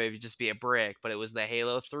anymore. Maybe just be a brick, but it was the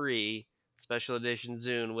Halo 3 Special Edition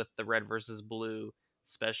Zune with the red versus blue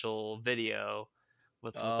special video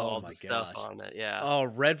with Oh all the my stuff gosh. on it. Yeah, Oh,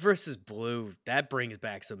 red versus blue. That brings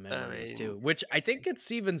back some I memories mean, too, which I think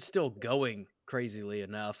it's even still going, crazily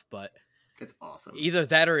enough, but That's awesome. either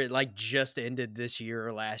that or it like just ended this year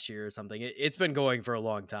or last year or something. It's been going for a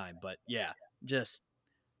long time, but yeah, just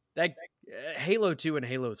that Halo 2 and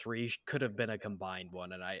Halo 3 could have been a combined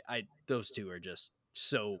one, and I those two are just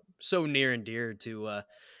so near and dear to a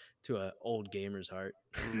old gamer's heart.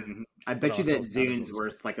 Mhm. I But bet you also that not as Zune's old as me.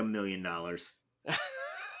 worth like $1 million.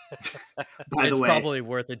 By the It's way, probably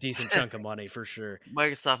worth a decent chunk of money for sure.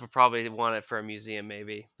 Microsoft would probably want it for a museum,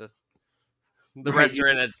 maybe. The right, rest are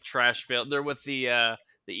in a trash bin. They're with the ET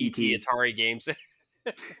E.T. Atari games.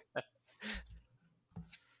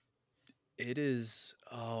 It is.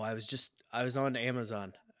 Oh, I was on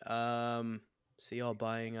Amazon. See all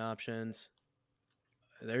buying options.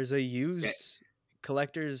 There's a used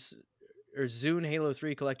collector's or Zune Halo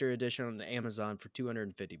 3 collector edition on Amazon for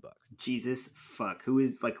 $250. Jesus fuck. Who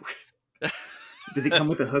is like? Does it come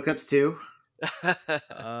with the hookups too?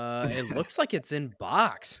 It looks like it's in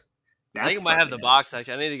box. I think That's I might have the fucking box. nuts.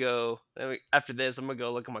 Actually, I need to go after this. I'm gonna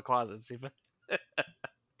go look in my closet and see if.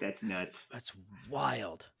 That's nuts. That's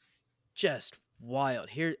wild. Just wild.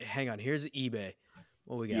 Here, hang on. Here's eBay.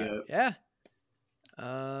 What we got? Yeah. Yeah.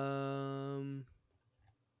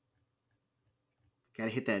 Gotta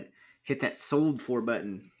hit that sold for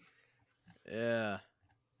button. Yeah.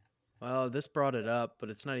 Well, this brought it up, but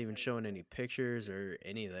it's not even showing any pictures or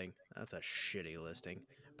anything. That's a shitty listing.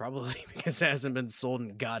 Probably because it hasn't been sold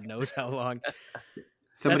in God knows how long.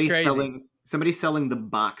 Somebody's crazy. selling the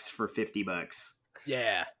box for $50.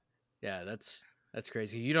 Yeah. Yeah, that's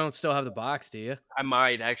crazy. You don't still have the box, do you? I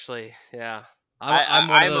might actually. Yeah. I'm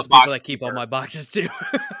one of I'm a those people box that keep all keeper. my boxes too.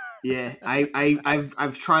 Yeah,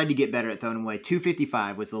 I've tried to get better at throwing away.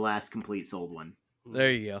 $255 was the last complete sold one.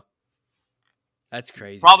 There you go. That's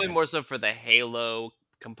crazy. Probably man. more so for the Halo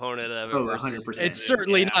component of it. Oh, versus 100%. It's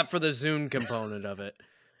certainly not for the Zune component of it.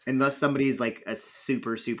 Unless somebody's like a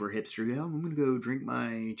super hipster. Oh, I'm gonna go drink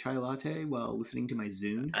my chai latte while listening to my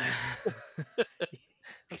Zune.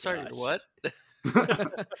 I'm sorry. Gosh. What?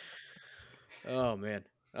 Oh man.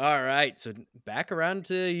 All right. So back around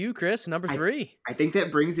to you, Chris. Number 3. I think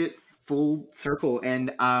that brings it full circle.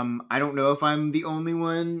 And I don't know if I'm the only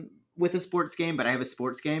one with a sports game, but I have a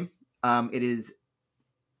sports game. It is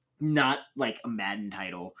not like a Madden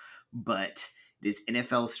title, but it is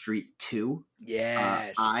NFL Street 2.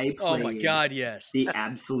 Yes. I Oh my played God, yes. the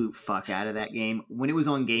absolute fuck out of that game when it was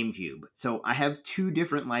on GameCube. So I have 2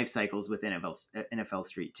 different life cycles with NFL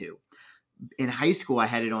Street 2. In high school, I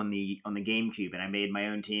had it on the GameCube, and I made my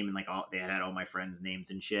own team, and like they had all my friends' names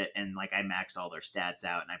and shit, and like I maxed all their stats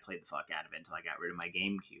out, and I played the fuck out of it until I got rid of my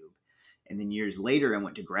GameCube. And then years later, I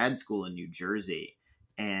went to grad school in New Jersey,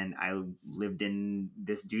 and I lived in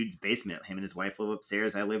this dude's basement. Him and his wife live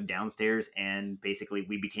upstairs. I lived downstairs, and basically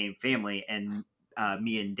we became family. And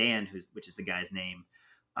me and Dan, which is the guy's name,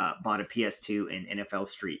 bought a PS2 and NFL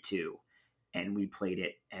Street 2. And we played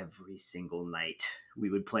it every single night. We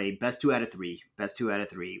would play best 2 out of 3.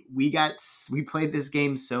 We played this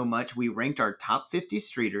game so much. We ranked our top 50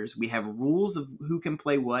 streeters. We have rules of who can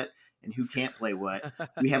play what and who can't play what.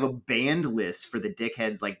 We have a banned list for the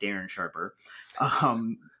dickheads like Darren Sharper.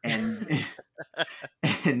 And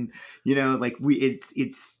you know, like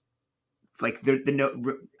it's like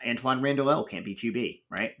Antoine Randall can't be QB,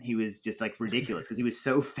 right? He was just like ridiculous because he was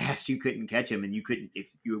so fast you couldn't catch him, and you couldn't if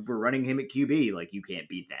you were running him at QB, like you can't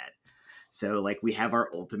beat that. So like we have our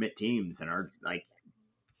ultimate teams and our like.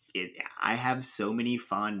 I have so many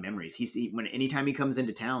fond memories. Anytime he comes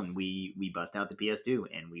into town, we bust out the PS2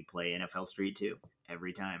 and we play NFL Street 2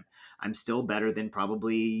 every time. I'm still better than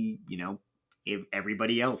probably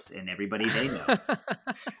everybody else and everybody they know.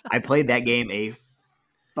 I played that game a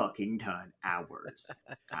fucking ton. Hours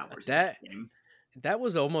that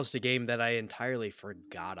was almost a game that I entirely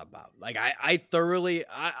forgot about. Like I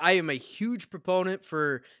am a huge proponent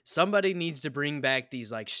for somebody needs to bring back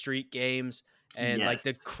these like street games and like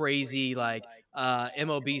the crazy like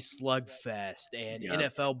MLB Slugfest and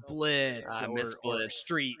NFL Blitz or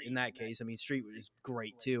Street in that case. I mean, Street is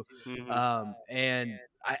great too. Mm-hmm. And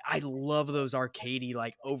I love those arcadey,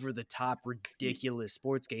 like over the top, ridiculous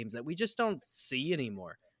sports games that we just don't see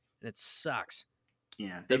anymore. And it sucks.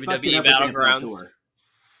 Yeah. They fucked WWE it up Battlegrounds. Tour.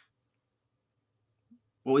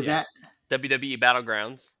 What was that? WWE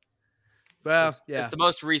Battlegrounds. Well, it's the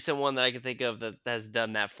most recent one that I can think of that has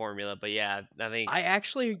done that formula. But yeah, I think I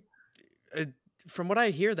actually, from what I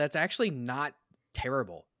hear, that's actually not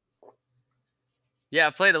terrible. Yeah, I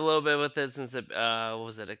played a little bit with it since what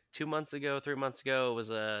was it, 2 months ago, 3 months ago? It was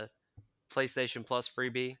a PlayStation Plus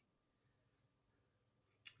freebie.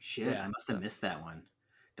 Shit, yeah, I must have missed that one.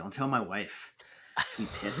 Don't tell my wife. She'll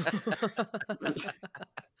be pissed.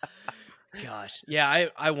 Gosh. Yeah,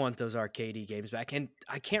 I want those arcadey games back. And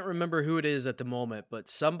I can't remember who it is at the moment, but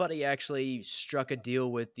somebody actually struck a deal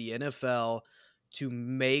with the NFL to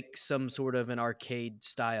make some sort of an arcade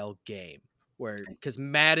style game because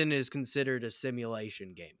Madden is considered a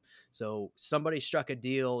simulation game. So somebody struck a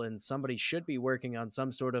deal and somebody should be working on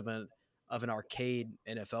some sort of an arcade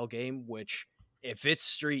NFL game, which if it's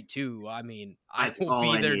Street 2, I mean, I That's will all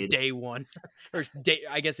be I there need. day one. Or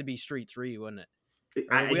I guess it'd be Street 3, wouldn't it?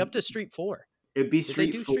 Or are we up to Street 4? It'd be Did they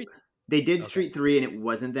Street do 4. Street? They did Okay. Street 3 and it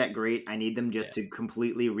wasn't that great. I need them just Yeah. to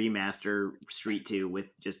completely remaster Street 2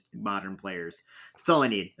 with just modern players. That's all I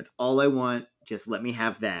need. That's all I want. Just let me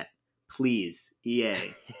have that. Please, EA,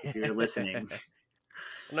 if you're listening.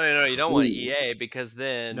 No, you don't want Please. EA because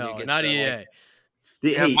then you No, get not the, EA. like,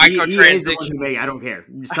 Hey, have EA is the one who microtransactions. make. I don't care.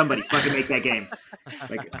 Somebody fucking make that game.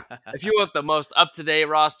 Like, If you want the most up to date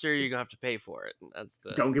roster, you're gonna have to pay for it. That's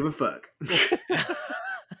the. don't give a fuck.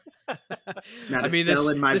 Not I a mean, cell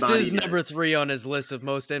in my this body is number does. 3 on his list of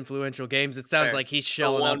most influential games. It sounds Fair. like he's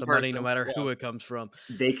shelling out one the money no person, matter yeah. who it comes from.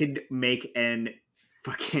 They could make an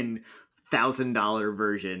fucking $1,000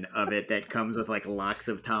 version of it that comes with like locks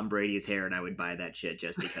of Tom Brady's hair, and I would buy that shit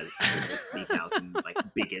just because it was the 1,000 like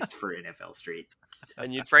biggest for NFL Street.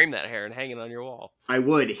 And you'd frame that hair and hang it on your wall. I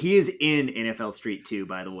would. He is in NFL Street 2,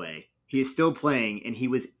 by the way. He is still playing, and he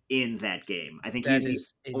was in that game. I think That he's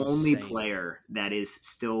is the only insane. player that is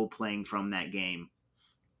still playing from that game.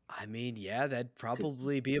 I mean, yeah, that'd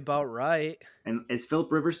probably be about right. And is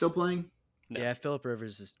Philip Rivers still playing? No. Yeah, Philip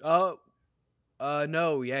Rivers is.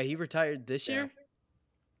 No, yeah, he retired this Yeah. year.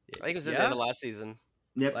 I think it was at the end of last season.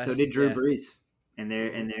 Yep. So Last- did Drew yeah. Brees, and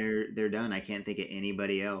they're done. I can't think of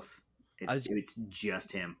anybody else. was- It's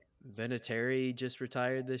just him. Vinatieri just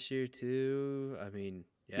retired this year too. I mean,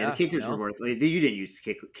 Yeah, the kickers were worth. Like, you didn't use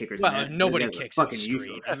kickers. in Well, that. nobody Those guys were kicks in fucking Street.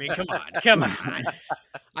 useless. I mean, come on.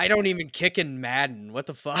 I don't even kick in Madden. What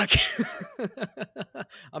the fuck?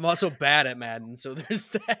 I'm also bad at Madden, so there's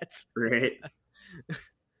that. Right.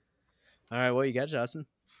 All right, what you got, Justin?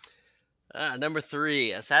 Number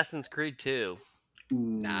 3, Assassin's Creed 2. Ooh,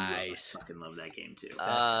 Nice. I fucking love that game too.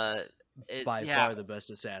 By far the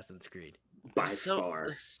best Assassin's Creed. By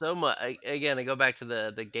far. So much. Again, I go back to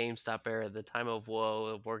the GameStop era, the time of woe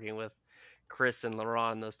of working with Chris and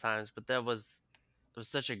Laurent those times. But it was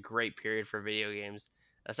such a great period for video games.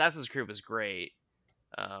 Assassin's Creed was great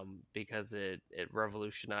because it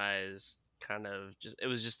revolutionized it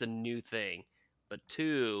was just a new thing. But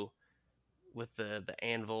 2, with the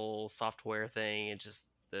Anvil software thing and just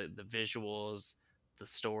the visuals, the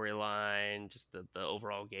storyline, just the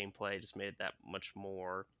overall gameplay just made it that much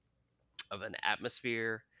more of an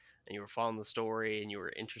atmosphere, and you were following the story and you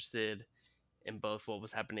were interested in both what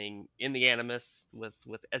was happening in the Animus with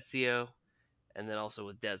Ezio and then also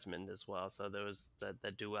with Desmond as well. So there was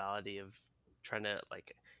that duality of trying to,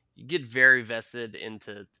 like, you get very vested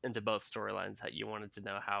into both storylines. How you wanted to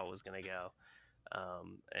know how it was going to go.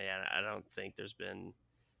 And I don't think there's been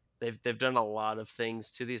they've done a lot of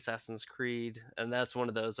things to the Assassin's Creed, and that's one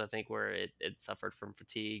of those I think where it suffered from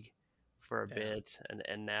fatigue for a bit,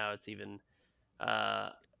 and now it's even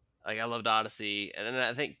like I loved Odyssey, and then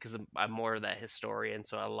I think because I'm more of that historian,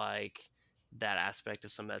 so I like that aspect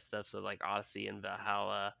of some of that stuff. So like Odyssey and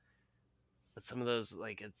Valhalla, but some of those,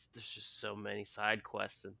 like, there's just so many side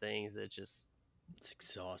quests and things that just it's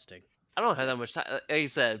exhausting. I don't have that much time. Like you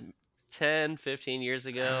said, 10, 15 years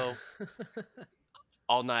ago,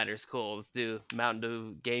 all-nighters, cool. Let's do Mountain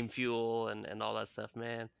Dew game fuel and all that stuff,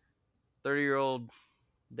 man. 30-year-old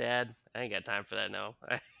dad, I ain't got time for that, no.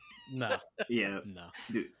 No. Yeah. No.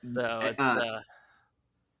 Dude, So it's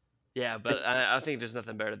yeah, but I think there's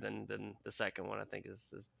nothing better than the second one. I think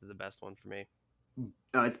is the best one for me.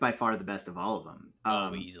 Oh, it's by far the best of all of them.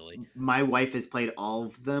 Easily. My wife has played all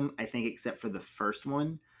of them, I think, except for the first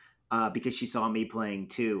one, because she saw me playing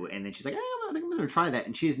 2, and then she's like, I think I'm going to try that.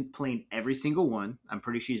 And she's playing every single one. I'm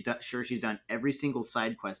pretty sure she's done every single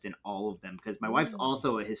side quest in all of them, because my wife's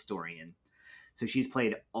also a historian. So she's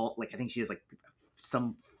played all, like, I think she has, like,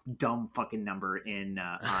 some dumb fucking number in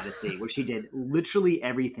Odyssey where she did literally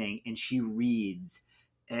everything, and she reads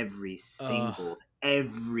every single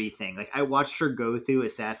everything. Like, I watched her go through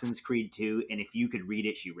Assassin's Creed 2, and if you could read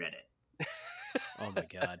it, she read it. Oh my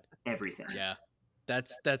god. Everything. Yeah.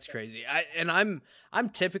 That's crazy. I'm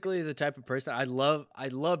typically the type of person I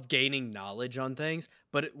love gaining knowledge on things,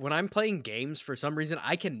 but when I'm playing games, for some reason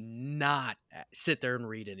I cannot sit there and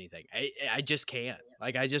read anything. I just can't.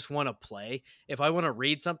 Like, I just want to play. If I want to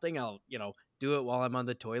read something, I'll do it while I'm on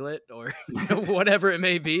the toilet or whatever it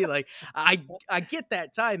may be. Like, I get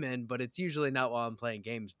that time in, but it's usually not while I'm playing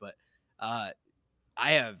games. But I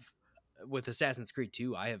have. With Assassin's Creed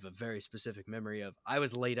 2, I have a very specific memory of I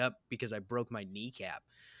was laid up because I broke my kneecap.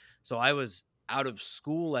 So I was out of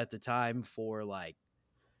school at the time for like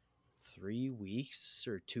 3 weeks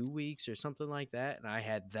or 2 weeks or something like that. And I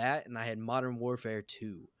had that, and I had Modern Warfare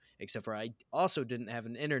 2. except for I also didn't have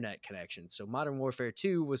an internet connection. So Modern Warfare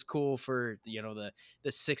 2 was cool for, you know, the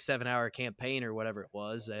 6-7 hour campaign or whatever it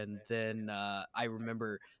was. And then I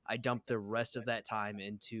remember I dumped the rest of that time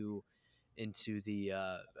into the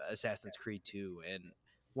Assassin's Creed 2. And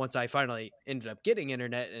once I finally ended up getting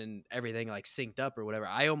internet and everything like synced up or whatever,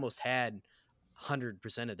 I almost had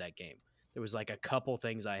 100% of that game. There was like a couple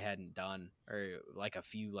things I hadn't done, or like a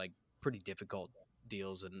few like pretty difficult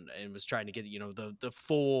deals, and was trying to get, you know, the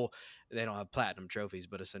full. They don't have platinum trophies,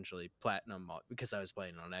 but essentially platinum, because I was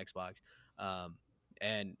playing on Xbox.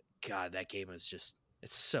 And God, that game is just,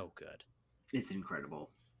 it's so good. It's incredible.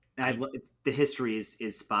 The history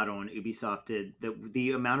is spot on. Ubisoft did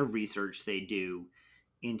the amount of research they do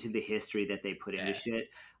into the history that they put into shit.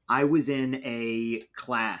 I was in a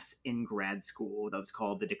class in grad school that was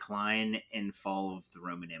called The Decline and Fall of the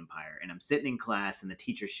Roman Empire. And I'm sitting in class and the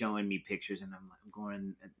teacher's showing me pictures, and I'm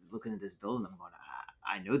going, looking at this building. I'm going,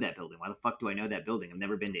 I know that building. Why the fuck do I know that building? I've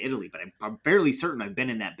never been to Italy, but I'm fairly certain I've been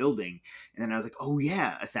in that building. And then I was like, oh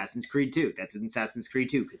yeah, Assassin's Creed 2. That's in Assassin's Creed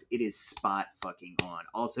 2, because it is spot fucking on.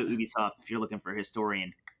 Also, Ubisoft, if you're looking for a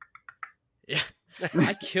historian. Yeah.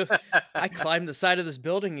 I climbed the side of this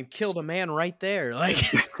building and killed a man right there. Like,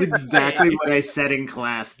 that's exactly what I said in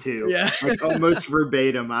class too. Yeah. Like almost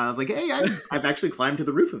verbatim. I was like, hey, I've actually climbed to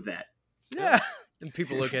the roof of that. Yeah. And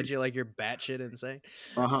people look at you like you're batshit insane.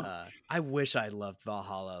 I wish I loved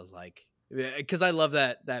Valhalla, like, because I love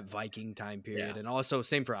that Viking time period, and also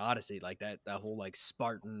same for Odyssey, like that whole like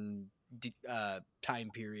Spartan time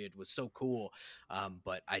period was so cool.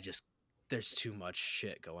 But there's too much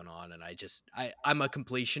shit going on, and I'm a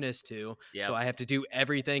completionist too, so I have to do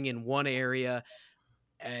everything in one area,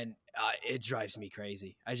 and it drives me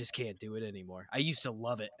crazy. I just can't do it anymore. I used to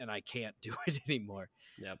love it, and I can't do it anymore.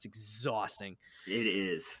 Yeah, it's exhausting. It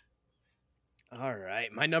is. All right,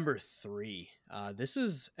 my number 3. This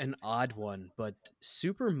is an odd one, but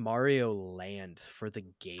Super Mario Land for the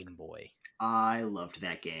Game Boy. I loved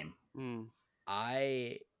that game.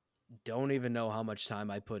 I don't even know how much time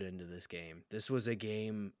I put into this game. This was a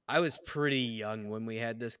game, I was pretty young when we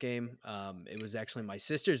had this game. It was actually my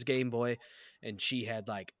sister's Game Boy, and she had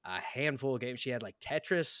like a handful of games. She had like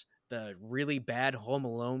Tetris, the really bad Home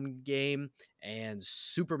Alone game, and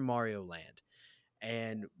Super Mario Land.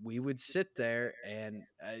 And we would sit there, and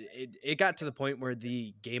it got to the point where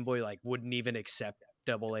the Game Boy like wouldn't even accept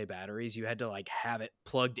AA batteries. You had to like have it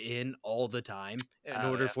plugged in all the time in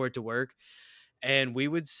order for it to work. And we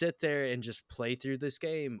would sit there and just play through this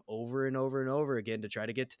game over and over and over again to try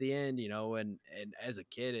to get to the end, you know. And as a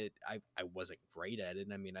kid, I wasn't great at it.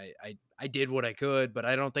 I mean, I did what I could, but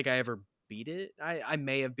I don't think I ever beat it. I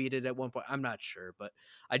may have beat it at one point. I'm not sure, but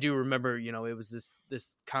I do remember, you know, it was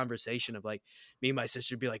this conversation of like me and my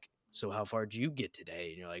sister would be like, so how far did you get today?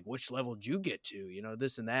 And you're like, which level did you get to? You know,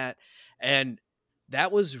 this and that. And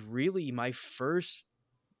that was really my first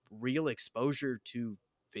real exposure to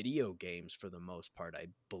video games for the most part, I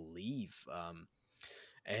believe.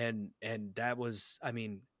 And that was, I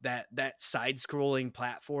mean, that side scrolling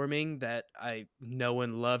platforming that I know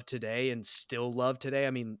and love today and still love today.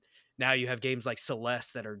 I mean, now you have games like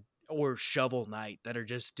Celeste or Shovel Knight that are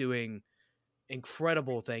just doing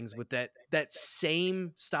incredible things with that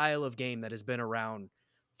same style of game that has been around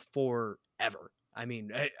forever. I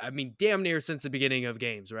mean, damn near since the beginning of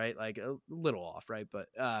games, right? Like a little off, right? But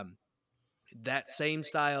that same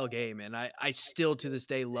style game, and I still to this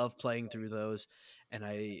day love playing through those.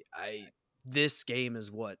 And this game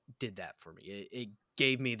is what did that for me. It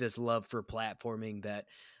gave me this love for platforming that,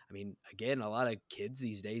 I mean, again, a lot of kids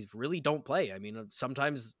these days really don't play. I mean,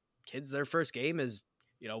 sometimes kids, their first game is,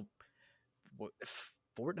 you know,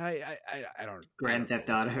 Fortnite. I don't. Grand Theft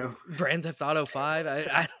Auto 5.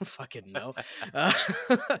 I don't fucking know.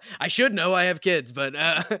 I should know. I have kids, but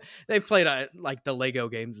they've played like the Lego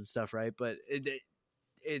games and stuff, right? But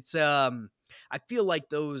it's I feel like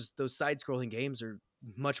those side scrolling games are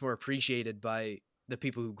much more appreciated by the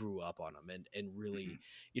people who grew up on them and really,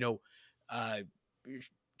 you know,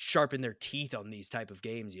 sharpen their teeth on these type of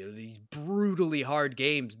games, you know, these brutally hard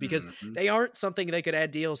games, because they aren't something they could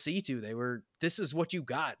add DLC to. This is what you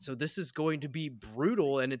got, so this is going to be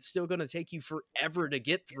brutal, and it's still going to take you forever to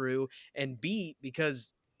get through and beat,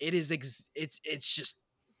 because it's just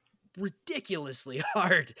ridiculously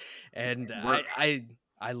hard. And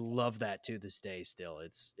I love that to this day still.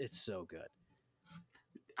 It's so good.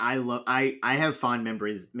 I have fond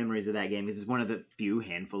memories of that game. This is one of the few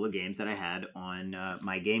handful of games that I had on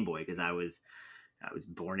my Game Boy, because I was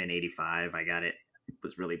born in '85. I got it,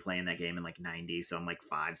 was really playing that game in like '90, so I'm like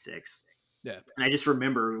 5, 6. Yeah. And I just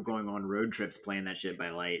remember going on road trips playing that shit by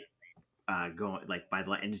light,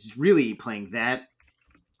 and just really playing that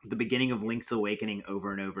the beginning of Link's Awakening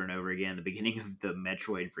over and over and over again, the beginning of the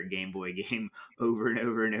Metroid for Game Boy game over and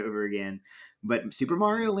over and over again. But Super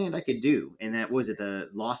Mario Land I could do, and that was it. The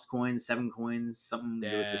Lost Coins, 7 coins, something.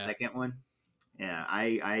 It was the second one. Yeah,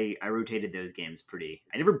 I rotated those games pretty.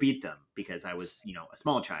 I never beat them because I was a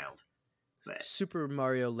small child. But Super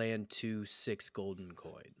Mario Land 2, 6 golden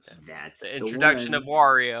coins. That's the introduction of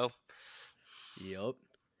Wario. Yep.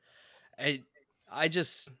 I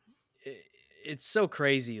just it's so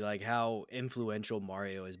crazy like how influential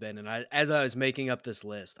Mario has been. And as I was making up this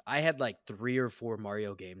list, I had like 3 or 4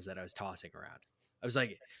 Mario games that I was tossing around. I was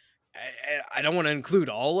like, I don't want to include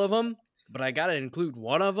all of them, but I got to include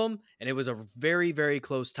one of them. And it was a very, very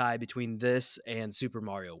close tie between this and Super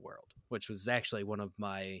Mario World, which was actually one of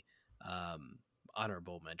my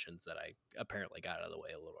honorable mentions that I apparently got out of the way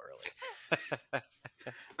a little early.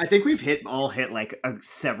 I think we've all hit like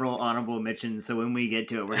several honorable mentions. So when we get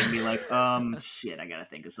to it, we're gonna be like, shit, I gotta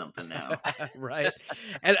think of something now. Right.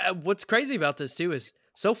 And what's crazy about this too is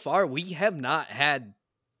so far we have not had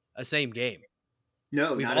a same game.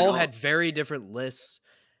 No, we've all had very different lists,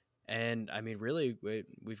 and I mean, really,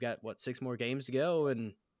 we've got 6 more games to go,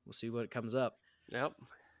 and we'll see what comes up. Yep.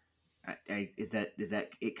 Is that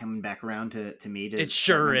it coming back around to me? It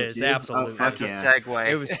sure is, absolutely. Oh, fuck That's a segue.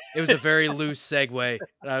 It was a very loose segue,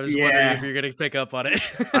 and I was wondering if you're gonna pick up on it.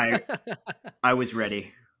 I was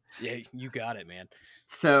ready. Yeah, you got it, man.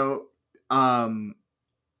 So,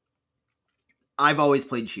 I've always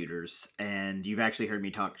played shooters, and you've actually heard me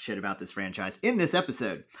talk shit about this franchise in this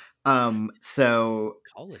episode. So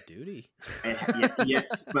Call of Duty.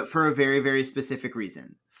 Yes, but for a very, very specific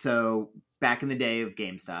reason. So back in the day of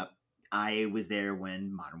GameStop, I was there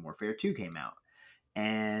when Modern Warfare 2 came out.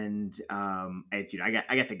 And dude, I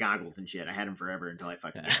got the goggles and shit. I had them forever until I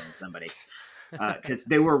fucking gave them to somebody. Because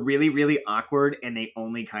they were really, really awkward, and they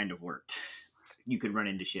only kind of worked. You could run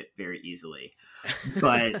into shit very easily.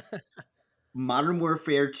 But Modern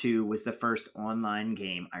Warfare 2 was the first online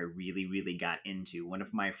game I really, really got into. One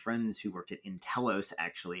of my friends who worked at Intelos,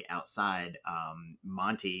 actually outside,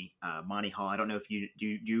 Monty Hall. I don't know if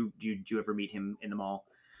you ever meet him in the mall.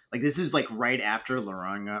 Like, this is like right after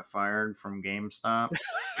LeRon got fired from GameStop.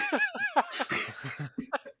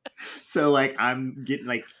 So like I'm getting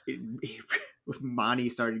like Monty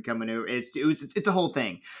started coming over. It's a whole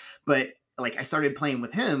thing, but like I started playing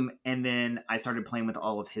with him, and then I started playing with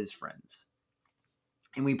all of his friends.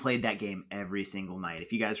 And we played that game every single night.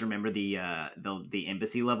 If you guys remember the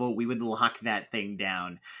embassy level, we would lock that thing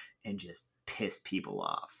down and just piss people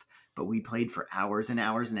off. But we played for hours and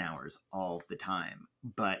hours and hours all the time.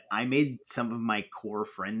 But I made some of my core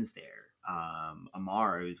friends there.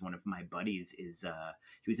 Amar, who's one of my buddies, he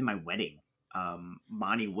was in my wedding.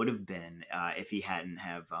 Monty would have been if he hadn't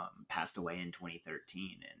have passed away in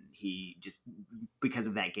 2013, and he just, because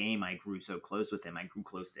of that game, I grew so close with him. I grew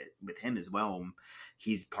close with him as well.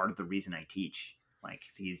 He's part of the reason I teach. Like,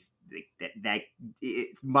 he's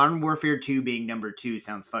Modern Warfare 2 being number 2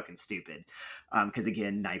 sounds fucking stupid, because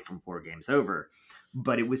again, Night from 4 Games Over.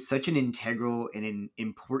 But it was such an integral and an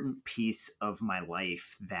important piece of my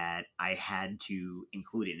life that I had to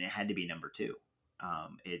include it, and it had to be number 2.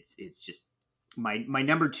 It's just my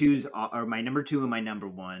number 2s are my number 2 and my number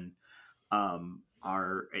 1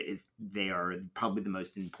 they are probably the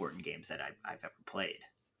most important games that I've ever played,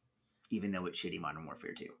 even though it's shitty Modern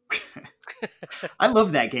Warfare 2. I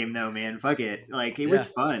love that game though, man. Fuck it. Like, it was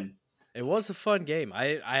fun. It was a fun game.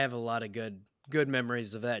 I have a lot of good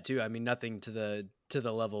memories of that too. I mean, nothing to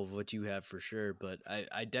the level of what you have for sure, but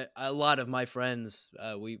a lot of my friends,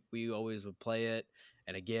 we always would play it.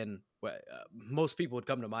 And again, most people would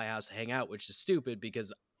come to my house to hang out, which is stupid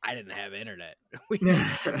because I didn't have internet. We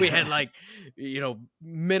had like,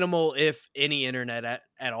 minimal, if any, internet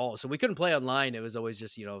at all. So we couldn't play online. It was always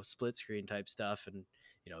just, split screen type stuff. And,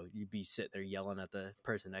 you'd be sitting there yelling at the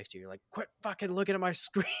person next to you. You're like, quit fucking looking at my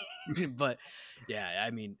screen. But yeah, I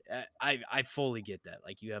mean, I fully get that.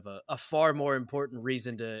 Like, you have a far more important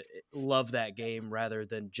reason to love that game rather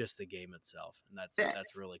than just the game itself. And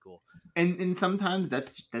that's really cool. And sometimes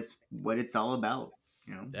that's what it's all about.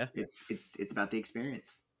 Yeah. It's about the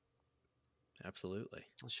experience. Absolutely.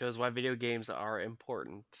 It shows why video games are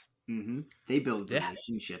important. Mm-hmm. They build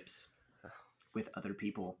relationships with other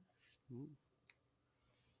people.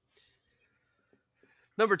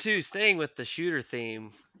 Number 2, staying with the shooter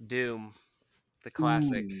theme, Doom, the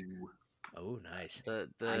classic. Ooh. Oh, nice. The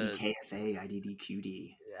IDKFA,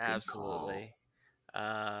 IDDQD. Absolutely.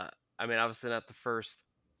 I mean, obviously not the first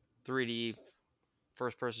 3D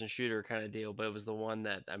first-person shooter kind of deal, but it was the one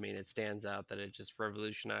that, I mean, it stands out that it just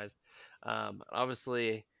revolutionized.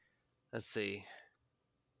 Obviously, let's see.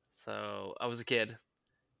 So I was a kid,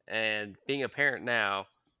 And being a parent now,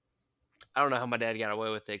 I don't know how my dad got away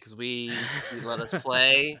with it because he let us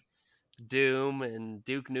play Doom and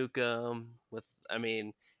Duke Nukem with. I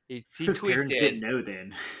mean, he His tweaked parents it. didn't know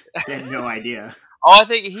then. They had no idea. Oh, I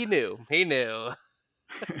think he knew. He knew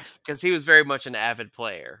because he was very much an avid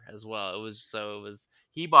player as well. It was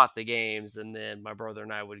he bought the games, and then my brother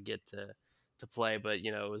and I would get to play. But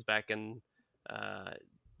you know, it was back in uh,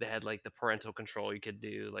 they had like the parental control you could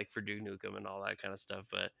do like for Duke Nukem and all that kind of stuff.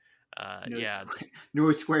 But No, yeah, just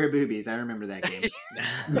no square boobies. I remember that game.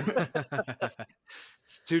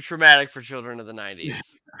 it's too traumatic for children of the '90s.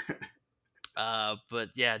 But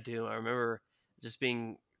yeah, Doom. I remember just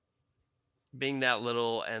being that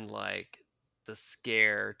little and like the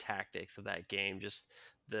scare tactics of that game. Just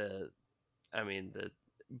the, I mean, the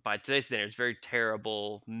by today's standards, very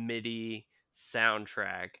terrible MIDI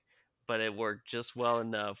soundtrack, but it worked just well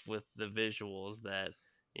enough with the visuals that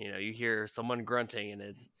you hear someone grunting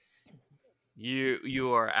and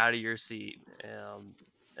you are out of your seat.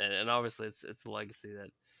 And obviously it's a legacy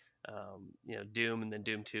that Doom and then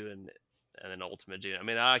Doom 2 and then Ultimate Doom. I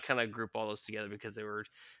mean, I kind of group all those together because they were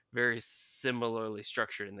very similarly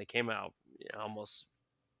structured and they came out almost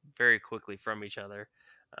very quickly from each other.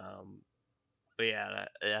 Um, but yeah,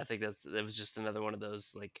 I think that was just another one of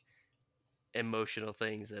those like emotional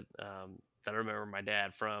things that I remember my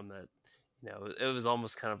dad from that. It was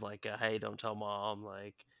almost kind of like a, hey, don't tell mom,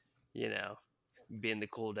 like, you know, being the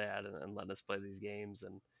cool dad and letting us play these games.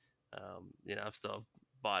 And I've still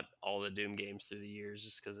bought all the Doom games through the years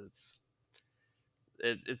just because it's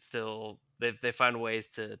still they find ways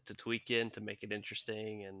to tweak it and to make it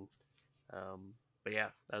interesting. And but yeah,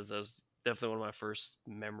 that was definitely one of my first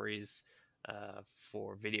memories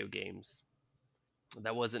for video games.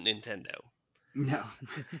 That wasn't Nintendo. No,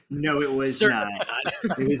 no, it was Certainly not.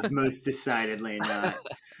 not. It was most decidedly not.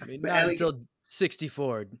 I mean, But not like, until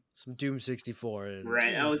 64, some Doom 64, and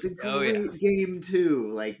right, that was a Oh yeah. great game too.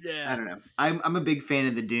 Like, yeah. I don't know. I'm a big fan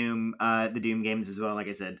of the Doom games as well. Like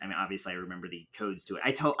I said, I mean, obviously I remember the codes to it.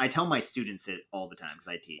 I tell my students it all the time because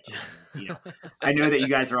I teach. And, I know that you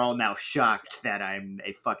guys are all now shocked that I'm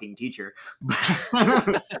a fucking teacher.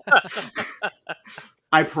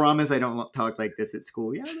 I promise I don't talk like this at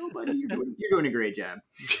school. Yeah, no, buddy, you're doing a great job.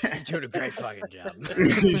 You're doing a great fucking job.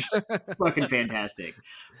 Fucking fantastic.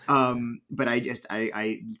 But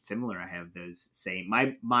I similar. I have those same.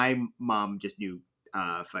 My mom just knew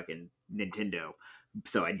fucking Nintendo,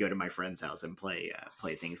 so I'd go to my friend's house and play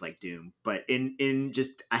things like Doom. But in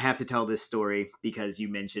just I have to tell this story because you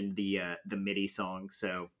mentioned the MIDI song.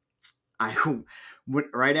 So I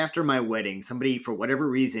right after my wedding, somebody for whatever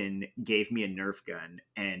reason gave me a Nerf gun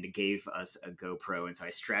and gave us a GoPro, and so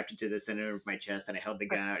I strapped it to the center of my chest and I held the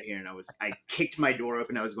gun out here and I kicked my door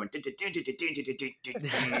open. I was going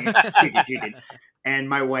and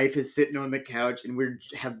my wife is sitting on the couch and we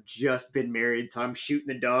have just been married, so I'm shooting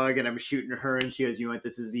the dog and I'm shooting her, and she goes, "You know what?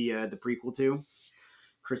 This is the prequel to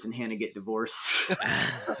Chris and Hannah Get Divorced."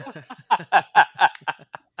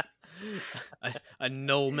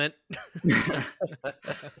 Annulment.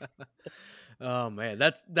 Oh man,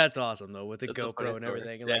 that's awesome though, with the That's a funny GoPro and story.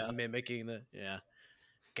 everything, and like Yeah. mimicking the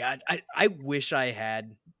God, I wish I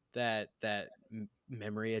had that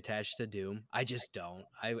memory attached to Doom. I just don't.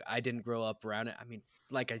 I didn't grow up around it. I mean,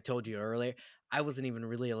 like I told you earlier, I wasn't even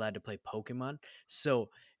really allowed to play Pokemon, so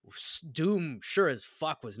Doom sure as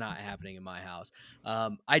fuck was not happening in my house.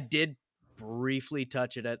 I did briefly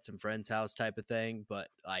touch it at some friend's house type of thing, but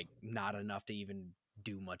like not enough to even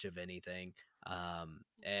do much of anything.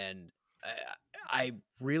 And I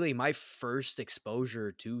really, my first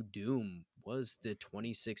exposure to Doom was the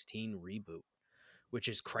 2016 reboot, which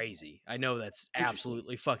is crazy. I know that's Interesting.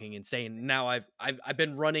 absolutely fucking insane. Now I've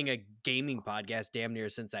been running a gaming podcast damn near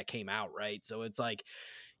since that came out, right? So it's like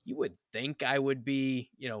you would think I would be,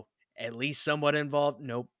 at least somewhat involved.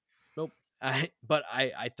 Nope. Nope. But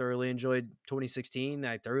I thoroughly enjoyed 2016.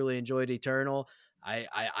 I thoroughly enjoyed Eternal.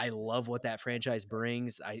 I love what that franchise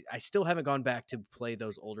brings. I still haven't gone back to play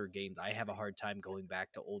those older games. I have a hard time going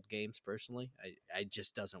back to old games personally. I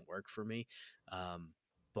just doesn't work for me.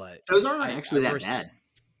 But Those aren't I actually that rest- bad.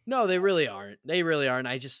 no, they really aren't. They really aren't.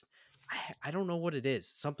 I don't know what it is.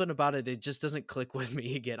 Something about it, it just doesn't click with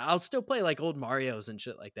me again. I'll still play like old Marios and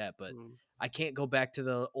shit like that, but Mm. I can't go back to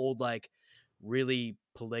the old like really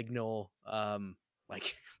polygonal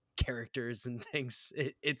like characters and things.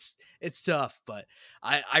 It's tough, but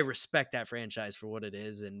I respect that franchise for what it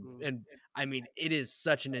is, and I mean it is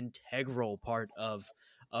such an integral part of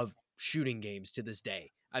shooting games to this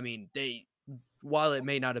day. I mean while it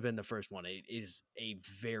may not have been the first one, it is a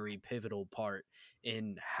very pivotal part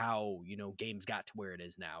in how, games got to where it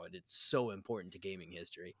is now. And it's so important to gaming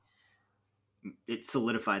history. It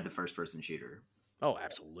solidified the first person shooter. Oh,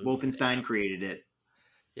 absolutely. Wolfenstein created it.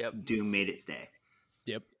 Yep. Doom made it stay.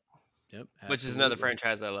 Yep. Absolutely. Which is another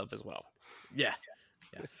franchise I love as well. Yeah.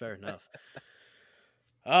 Fair enough.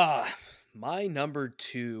 My number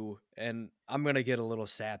 2, and I'm gonna get a little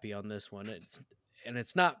sappy on this one.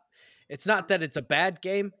 It's not that it's a bad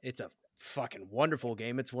game. It's a fucking wonderful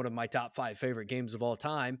game. It's one of my top 5 favorite games of all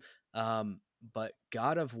time. But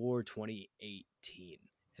God of War 2018.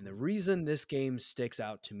 And the reason this game sticks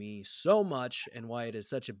out to me so much and why it is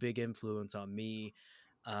such a big influence on me,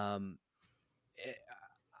 I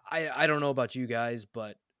don't know about you guys,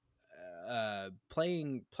 but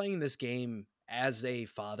playing this game as a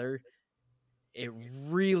father, it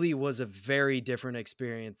really was a very different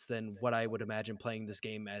experience than what I would imagine playing this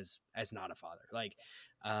game as not a father. Like,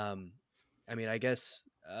 I mean, I guess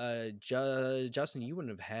Justin, you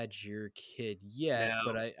wouldn't have had your kid yet,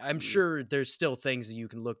 No. but I'm sure there's still things that you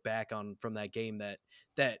can look back on from that game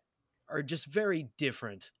that are just very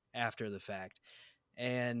different after the fact.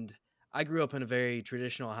 And I grew up in a very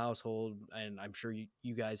traditional household, and I'm sure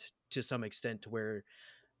you guys to some extent, to where,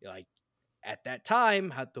 like, at that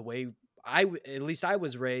time, the way at least I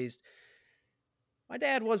was raised, my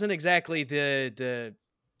dad wasn't exactly the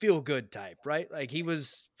feel good type, right? Like, he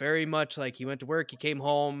was very much like, he went to work, he came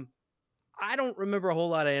home. I don't remember a whole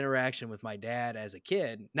lot of interaction with my dad as a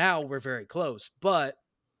kid. Now we're very close, but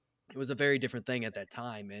it was a very different thing at that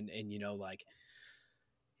time. And like,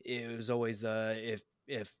 it was always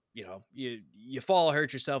if you fall,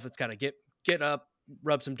 hurt yourself, it's kind of get up,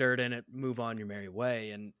 rub some dirt in it, move on your merry way.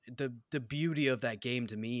 And the beauty of that game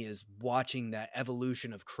to me is watching that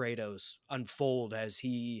evolution of Kratos unfold as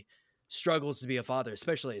he struggles to be a father,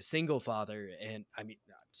 especially a single father. And I mean,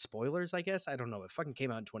 spoilers, I guess. I don't know. It fucking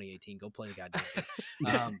came out in 2018. Go play the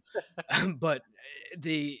goddamn game. But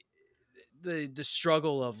the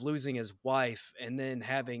struggle of losing his wife and then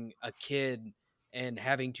having a kid and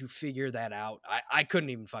having to figure that out. I couldn't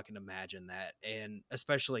even fucking imagine that. And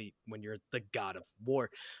especially when you're the God of War.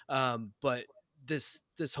 But this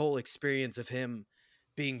whole experience of him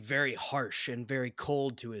being very harsh and very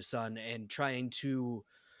cold to his son, and trying to,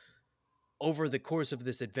 over the course of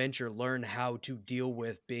this adventure, learn how to deal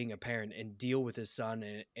with being a parent and deal with his son,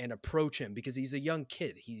 and approach him, because he's a young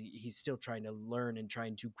kid. He's still trying to learn and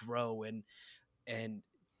trying to grow, and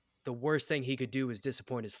the worst thing he could do is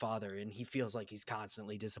disappoint his father, and he feels like he's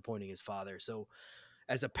constantly disappointing his father. So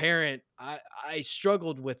as a parent, I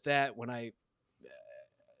struggled with that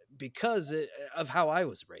because of how I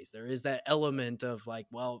was raised. There is that element of like,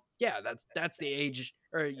 well, yeah, that's the age,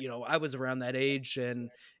 or I was around that age,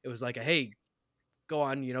 and it was like, hey, go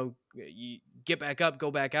on, you get back up,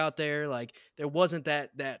 go back out there. Like, there wasn't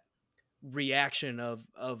that reaction of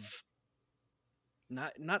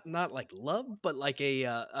not like love, but like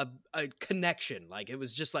a connection. Like, it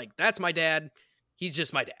was just like, that's my dad. He's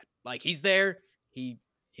just my dad. Like, he's there. He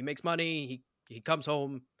makes money. He comes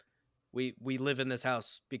home. We live in this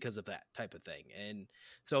house because of that type of thing. And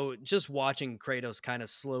so just watching Kratos kind of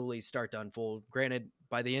slowly start to unfold. Granted,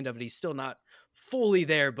 by the end of it, he's still not fully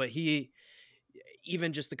there, but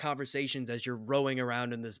even just the conversations as you're rowing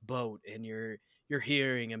around in this boat and you're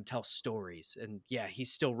hearing him tell stories. And yeah,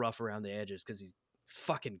 he's still rough around the edges because he's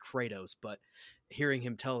fucking Kratos, but hearing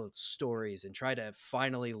him tell stories and try to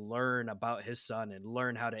finally learn about his son and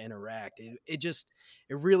learn how to interact, it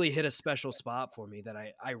really hit a special spot for me that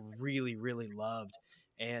I really, really loved.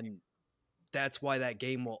 And that's why that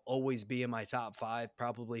game will always be in my top 5,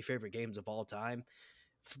 probably favorite games of all time,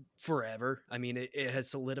 forever. I mean, it has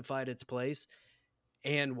solidified its place,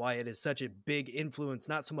 and why it is such a big influence,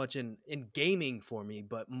 not so much in gaming for me,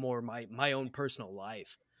 but more my own personal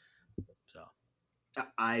life. So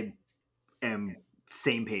I am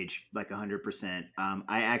same page, like 100%.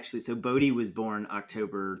 I actually, so Bodhi was born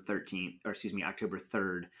October 13th, or excuse me, October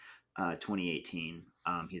 3rd, 2018.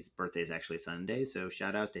 His birthday is actually Sunday, so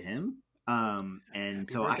shout out to him. And happy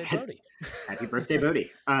so birthday, Bodhi. Happy birthday,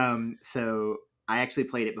 Bodhi. So I actually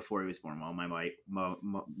played it before he was born, while my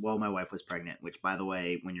wife was pregnant. Which, by the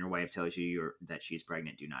way, when your wife tells you that she's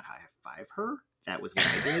pregnant, do not high five her. That was what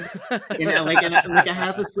I did in like a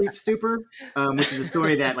half asleep stupor, which is a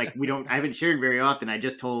story that I haven't shared very often. I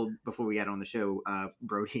just told before we got on the show,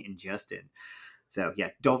 Brody and Justin. So yeah,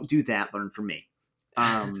 don't do that. Learn from me.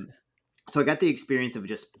 So I got the experience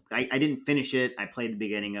of I didn't finish it. I played the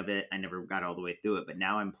beginning of it. I never got all the way through it, but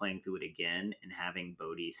now I'm playing through it again, and having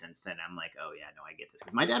Bodhi since then, I'm like, oh yeah, no, I get this.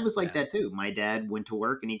 'Cause my dad was like that too. My dad went to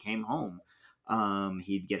work and he came home.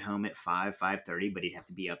 He'd get home at 5:30, but he'd have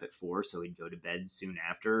to be up at 4, so he'd go to bed soon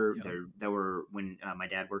after. Yep. There were when my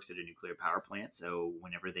dad works at a nuclear power plant, so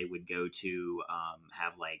whenever they would go to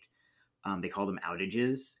have like they call them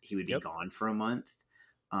outages, he would be Yep. gone for a month.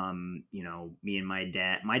 Me and my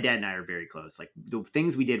dad and I are very close. Like the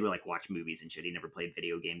things we did were like watch movies and shit. He never played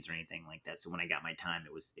video games or anything like that. So when I got my time,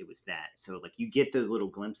 it was that. So like you get those little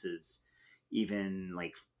glimpses, even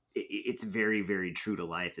like it's very, very true to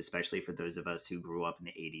life, especially for those of us who grew up in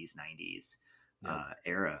the 80s, 90s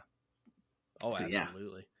era. Oh, so,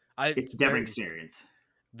 absolutely. It's a different experience.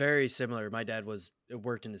 Very similar. My dad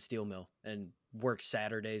worked in the steel mill and worked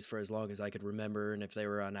Saturdays for as long as I could remember. And if they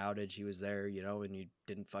were on outage, he was there, and you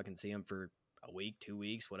didn't fucking see him for a week, 2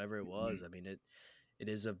 weeks, whatever it was. Mm-hmm. I mean, it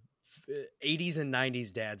is 80s and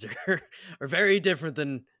 90s dads are very different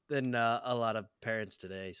than a lot of parents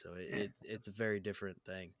today. So it's a very different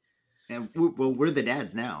thing. And we're the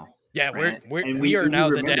dads now. Yeah, right? we are now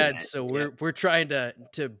the dads, that. so we're trying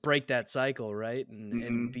to break that cycle, right, and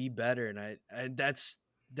Mm-hmm. be better. And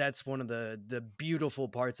that's one of the beautiful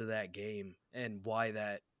parts of that game, and why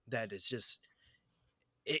that is just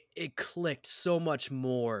it clicked so much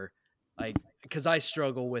more. Like, because I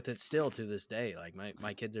struggle with it still to this day. Like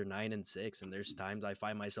my kids are 9 and 6, and there's times I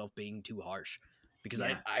find myself being too harsh because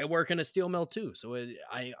I work in a steel mill too, so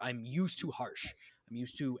I'm used to harsh. I'm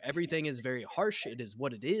used to everything is very harsh. It is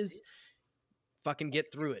what it is. Fucking get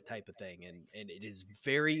through it type of thing. And it is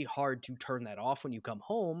very hard to turn that off when you come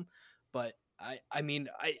home. But I mean,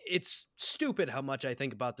 it's stupid how much I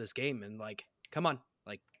think about this game and like, come on,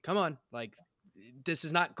 like this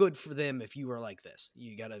is not good for them. If you are like this,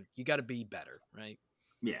 you gotta be better. Right.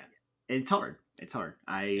 Yeah. It's hard. It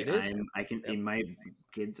is. My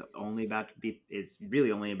kid's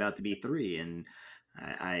really only about to be 3. And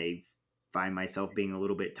I find myself being a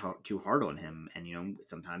little bit too hard on him. And,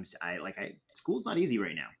 sometimes school's not easy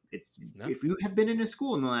right now. If you have been in a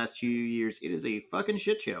school in the last few years, it is a fucking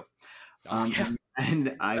shit show.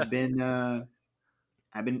 And I've found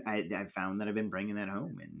that I've been bringing that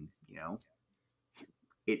home, and,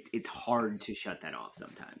 it's hard to shut that off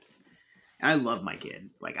sometimes. I love my kid.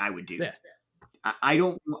 Like I would do. Yeah.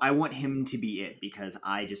 I want him to be it because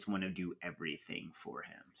I just want to do everything for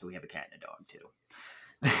him. So we have a cat and a dog too.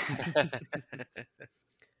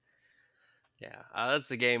 Yeah, that's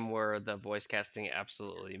a game where the voice casting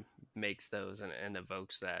absolutely makes those and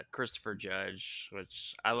evokes that. Christopher Judge,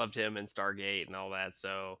 which I loved him in Stargate and all that.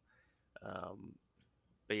 So,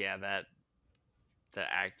 but yeah, the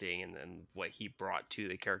acting and what he brought to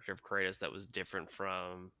the character of Kratos that was different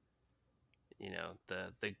from,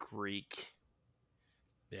 the Greek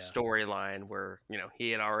storyline where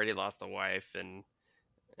he had already lost a wife and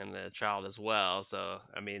the child as well. So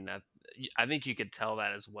I mean, I think you could tell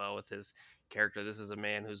that as well with his character. This is a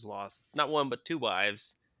man who's lost not one but 2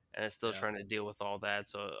 wives and is still trying to deal with all that.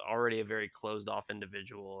 So already a very closed off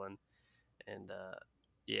individual. And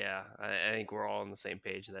I think we're all on the same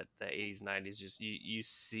page that the 80s 90s just you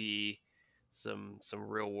see some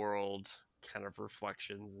real world kind of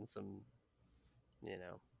reflections and some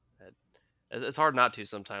it's hard not to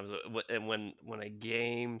sometimes. And when a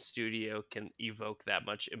game studio can evoke that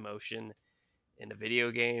much emotion in a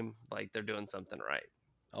video game, like they're doing something right.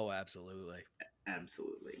 Oh, absolutely.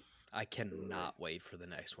 Absolutely. I cannot wait for the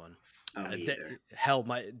next one. Oh, me either.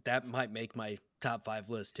 That might make my top 5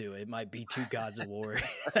 list too. It might be 2 Gods of War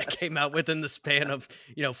that came out within the span of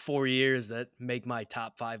 4 years that make my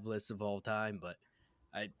top 5 lists of all time. But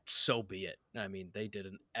so be it. I mean, they did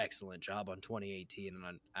an excellent job on 2018,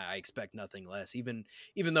 and I expect nothing less. Even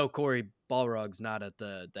though Cory Balrog's not at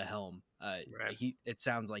the helm, it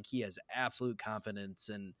sounds like he has absolute confidence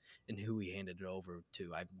in who he handed it over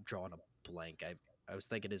to. I've drawn a blank. I was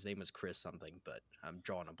thinking his name was Chris something, but I'm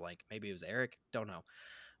drawing a blank. Maybe it was Eric. Don't know.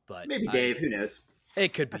 But maybe Dave. Who knows?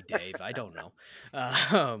 It could be Dave. I don't know.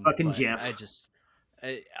 Fucking Jeff.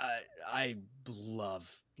 I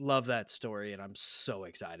love that story, and I'm so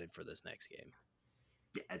excited for this next game.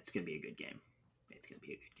 Yeah, it's gonna be a good game.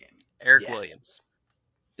 Eric Williams.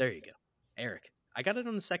 There you go, Eric. I got it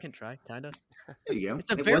on the second try, kind of. There you go.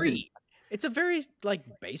 It's a very like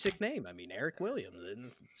basic name. I mean, Eric Williams,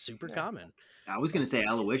 and super common. I was gonna say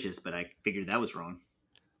Aloysius, but I figured that was wrong.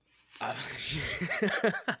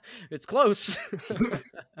 It's close.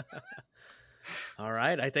 All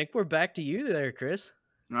right, I think we're back to you there, Chris.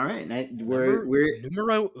 All right, we're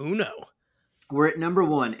numero uno. We're at number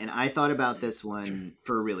 1, and I thought about this one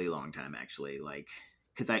for a really long time, actually, like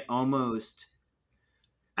because I almost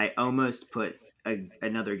put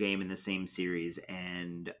another game in the same series,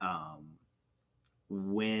 and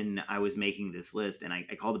when I was making this list, and I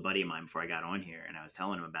called a buddy of mine before I got on here, and I was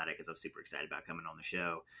telling him about it because I was super excited about coming on the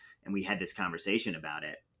show, and we had this conversation about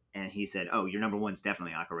it, and he said, "Oh, your number one's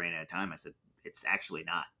definitely Ocarina of Time." I said, "It's actually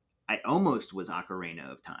not. I almost was Ocarina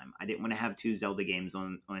of Time. I didn't want to have two Zelda games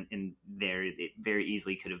on in there. It very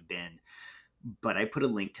easily could have been, but I put A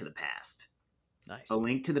Link to the Past. Nice. A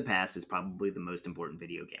Link to the Past is probably the most important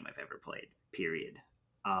video game I've ever played. Period.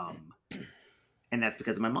 And that's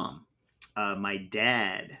because of my mom. My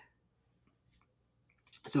dad.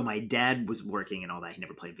 So my dad was working and all that. He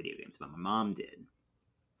never played video games, but my mom did.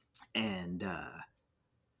 And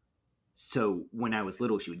so when I was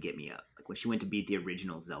little, she would get me up. Like when she went to beat the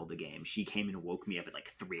original Zelda game, she came and woke me up at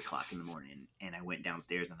like 3:00 in the morning. And I went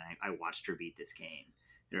downstairs and I watched her beat this game.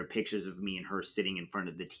 There are pictures of me and her sitting in front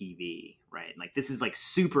of the TV, right? Like this is like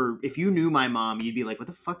super. If you knew my mom, you'd be like, "What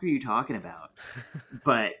the fuck are you talking about?"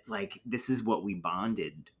 But like this is what we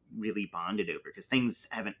really bonded over, because things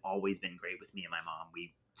haven't always been great with me and my mom.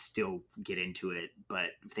 We still get into it,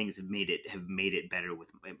 but things have made it better with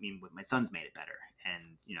my son's made it better,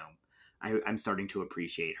 and I'm starting to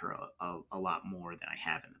appreciate her a lot more than I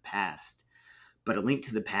have in the past. But A Link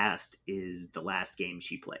to the Past is the last game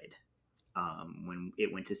she played. When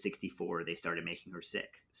it went to 64, they started making her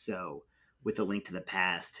sick. So with A Link to the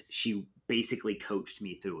Past, she basically coached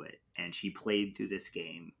me through it, and she played through this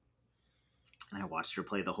game. And I watched her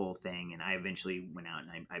play the whole thing, and I eventually went out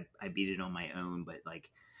and I beat it on my own. But like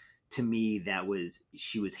to me, that was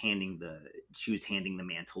she was handing the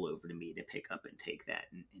mantle over to me to pick up and take that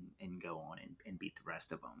and go on and beat the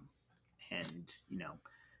rest of them. And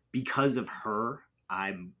because of her,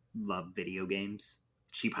 I love video games.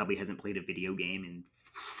 She probably hasn't played a video game in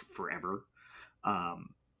forever.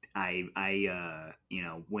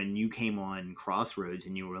 When you came on Crossroads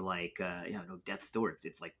and you were like, no, Death's Door,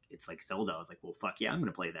 it's like Zelda. I was like, well, fuck yeah, I'm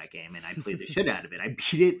gonna play that game, and I played the shit out of it. I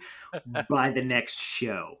beat it by the next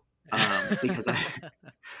show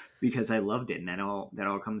because I loved it, and that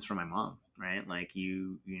all comes from my mom, right? Like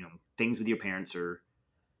things with your parents are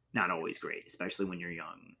not always great, especially when you're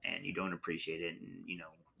young and you don't appreciate it, and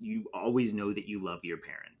you always know that you love your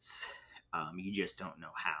parents. You just don't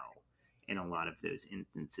know how in a lot of those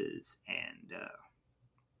instances, and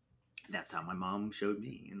that's how my mom showed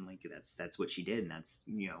me, and like that's what she did, and that's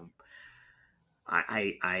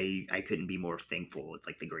I couldn't be more thankful. It's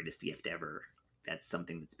like the greatest gift ever. That's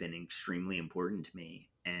something that's been extremely important to me,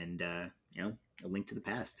 and A Link to the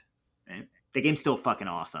Past, right? The game's still fucking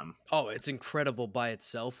awesome. Oh, it's incredible by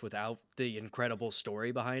itself without the incredible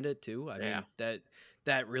story behind it too. I mean,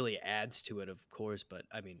 that really adds to it, of course. But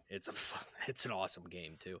I mean, it's an awesome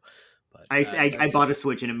game too. But I bought a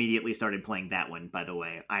Switch and immediately started playing that one. By the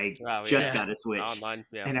way, I just got a Switch online,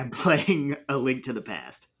 and I'm playing A Link to the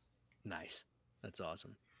Past. Nice, that's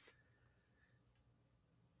awesome.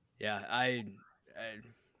 Yeah,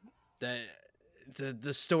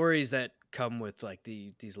 the stories that come with like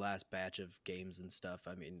these last batch of games and stuff.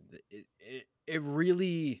 I mean, it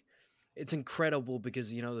really, it's incredible because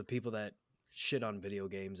the people that shit on video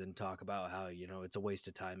games and talk about how it's a waste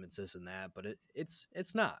of time, it's this and that, but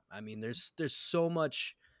it's not. I mean, there's so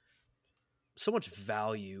much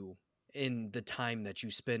value in the time that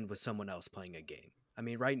you spend with someone else playing a game. I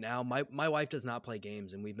mean, right now my wife does not play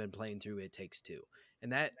games, and we've been playing through It Takes Two.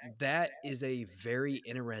 And that is a very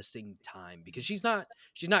interesting time because she's not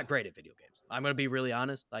great at video games. I'm going to be really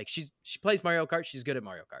honest. Like she plays Mario Kart, she's good at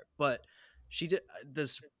Mario Kart, but she did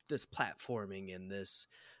this platforming and this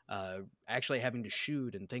actually having to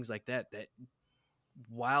shoot and things like that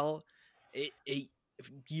while it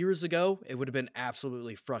years ago it would have been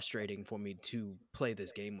absolutely frustrating for me to play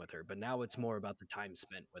this game with her, but now it's more about the time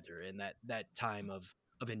spent with her and that time of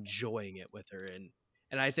enjoying it with her,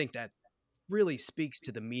 and I think that really speaks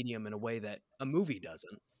to the medium in a way that a movie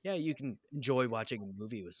doesn't. Yeah, you can enjoy watching a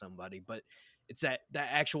movie with somebody, but it's that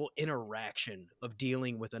actual interaction of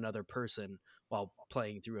dealing with another person while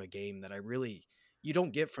playing through a game that you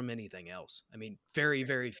don't get from anything else. I mean, very,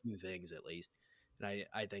 very few things at least. And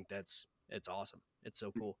I think it's awesome. It's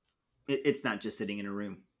so cool. It's not just sitting in a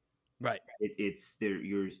room, right? It's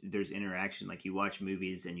there's interaction. Like you watch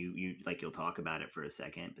movies and you like you'll talk about it for a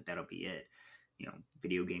second, but that'll be it.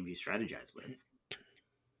 Video games you strategize with.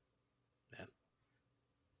 Yeah.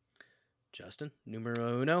 Justin,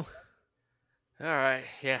 numero uno. All right,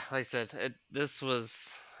 yeah, like I said, this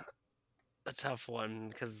was a tough one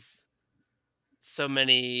because so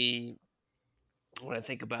many. When I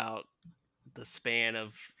think about the span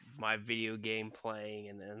of my video game playing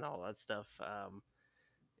and all that stuff,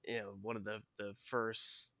 one of the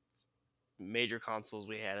first major consoles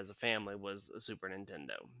we had as a family was a Super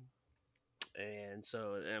Nintendo. and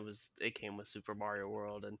so it came with Super Mario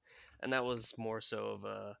World, and that was more so of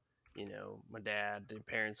a, my dad and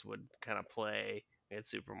parents would kind of play. We had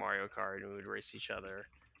Super Mario Kart and we would race each other.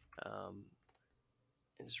 Um,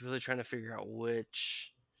 and just really trying to figure out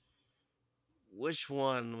which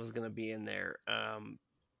one was gonna be in there.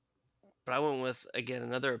 But I went with, again,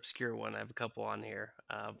 another obscure one. I have a couple on here.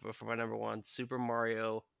 But for my number one, Super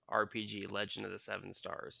Mario RPG: Legend of the Seven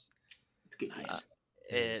Stars. It's a good game. Uh, Nice.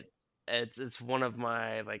 It is. it it's one of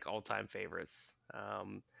my like all time favorites.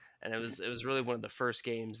 And it was really one of the first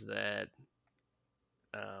games that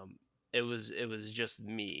um, it was just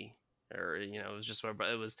me, or it was just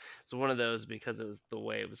it was one of those, because it was the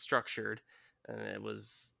way it was structured, and it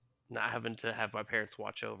was not having to have my parents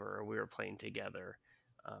watch over, or we were playing together.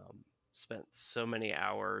 Um, Spent so many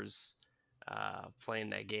hours playing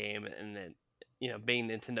that game, and then being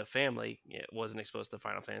Nintendo family, it wasn't exposed to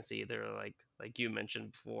Final Fantasy either, like you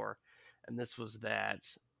mentioned before, and this was that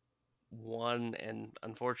one and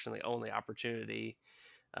unfortunately only opportunity,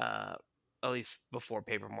 uh, at least before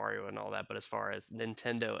Paper Mario and all that, but as far as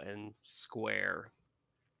Nintendo and Square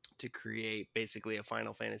to create basically a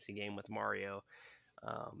Final Fantasy game with Mario,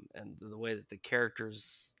 and the way that the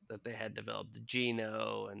characters that they had developed,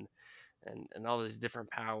 Geno and all these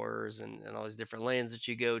different powers, and all these different lands that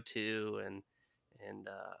you go to, and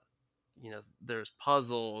there's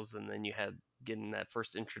puzzles, and then you had getting that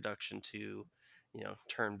first introduction to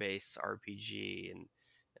turn-based RPG,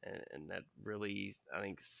 and that really, I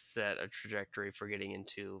think, set a trajectory for getting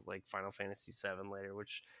into like Final Fantasy VII later,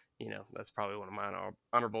 which that's probably one of my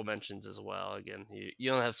honorable mentions as well. Again,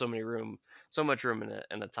 you only have so much room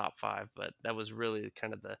in a top five, but that was really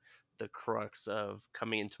kind of the crux of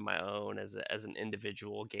coming into my own as an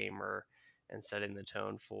individual gamer, and setting the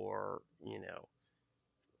tone for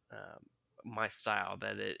um, my style.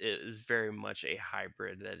 That it is very much a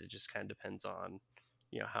hybrid. That it just kind of depends on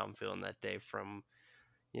how I'm feeling that day. From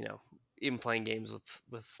you know even playing games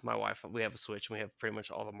with my wife, we have a Switch and we have pretty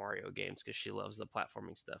much all the Mario games because she loves the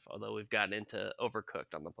platforming stuff. Although we've gotten into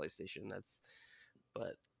Overcooked on the PlayStation,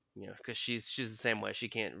 but because she's the same way. She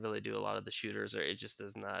can't really do a lot of the shooters, or it just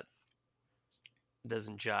doesn't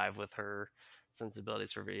jive with her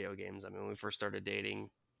sensibilities for video games. I mean, when we first started dating,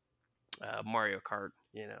 Mario Kart,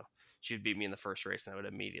 she would beat me in the first race, and I would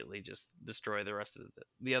immediately just destroy the rest of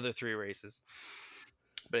the other three races.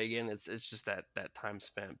 But again, it's just that time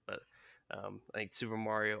spent. But I think Super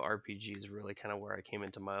Mario RPG is really kind of where I came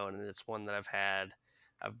into my own, and it's one that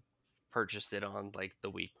I've purchased it on like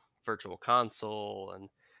the Wii Virtual Console, and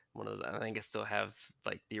one of those. I think I still have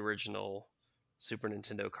like the original Super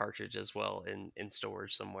Nintendo cartridge as well in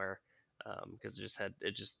storage somewhere, because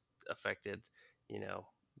it just affected you know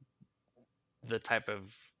the type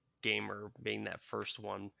of gamer, being that first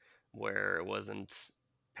one where it wasn't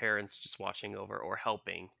parents just watching over or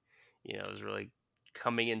helping. It was really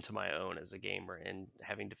coming into my own as a gamer and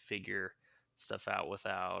having to figure stuff out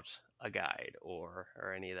without a guide or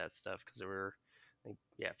any of that stuff, because there were like,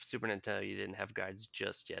 yeah, for Super Nintendo you didn't have guides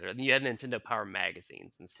just yet. Or you had Nintendo Power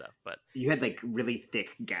magazines and stuff, but You had like really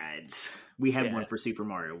thick guides. We had yeah, one for Super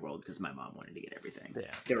Mario World because my mom wanted to get everything.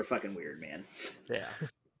 yeah, They were fucking weird, man. yeah.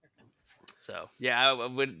 So yeah,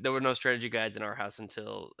 there were no strategy guides in our house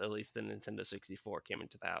until at least the Nintendo 64 came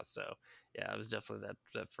into the house. So yeah, it was definitely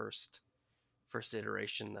that first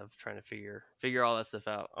iteration of trying to figure all that stuff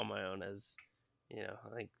out on my own. As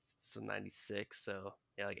I think it's 96, so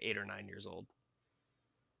yeah, like 8 or 9 years old.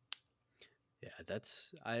 Yeah,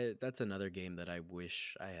 that's another game that I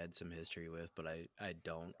wish I had some history with, but I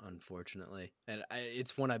don't, unfortunately. And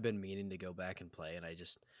it's one I've been meaning to go back and play, and I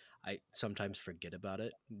sometimes forget about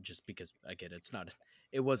it just because, again,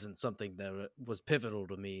 it wasn't something that was pivotal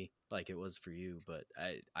to me like it was for you. But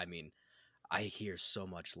I mean, I hear so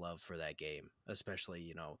much love for that game,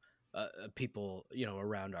 especially people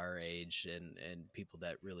around our age, and people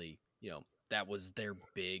that really that was their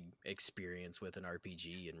big experience with an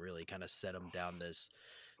RPG, and really kind of set them down this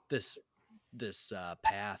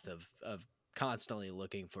path of constantly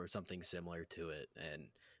looking for something similar to it. And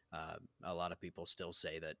a lot of people still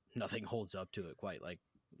say that nothing holds up to it quite like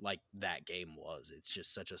that game was. It's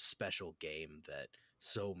just such a special game that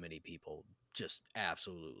so many people just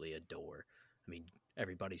absolutely adore. I mean,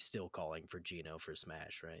 everybody's still calling for Geno for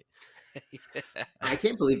Smash, right? I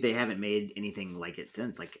can't believe they haven't made anything like it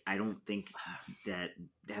since. Like, I don't think that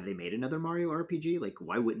have they made another Mario RPG? Like,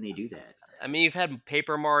 why wouldn't they do that? I mean, you've had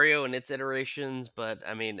Paper Mario and its iterations, but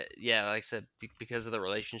I mean, yeah, like I said, because of the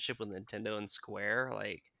relationship with Nintendo and Square,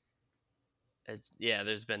 like, yeah,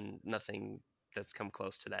 there's been nothing that's come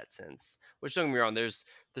close to that since. Which, don't get me wrong, there's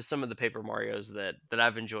some of the Paper Mario's that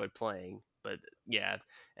I've enjoyed playing, but yeah,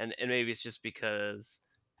 and maybe it's just because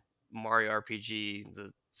Mario RPG,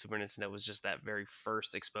 the Super Nintendo, was just that very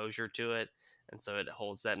first exposure to it, and so it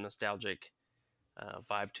holds that nostalgic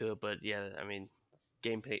vibe to it. But yeah, I mean,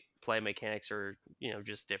 play mechanics are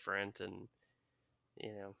just different, and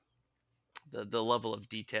you know the level of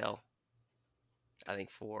detail, I think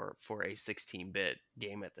for a 16-bit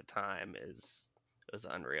game at the time was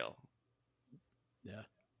unreal. Yeah.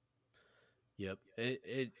 Yep.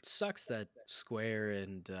 It sucks that Square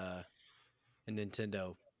and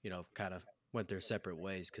Nintendo, kind of went their separate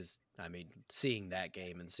ways, because I mean, seeing that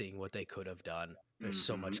game and seeing what they could have done, there's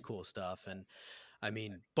so Mm-hmm. much cool stuff. And I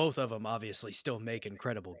mean, both of them obviously still make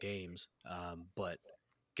incredible games, but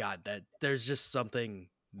God, that there's just something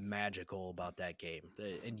magical about that game,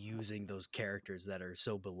 and using those characters that are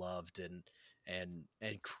so beloved, and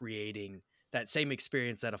creating that same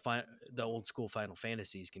experience that the old school Final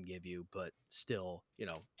Fantasies can give you, but still,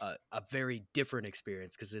 a very different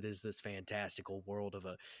experience, because it is this fantastical world of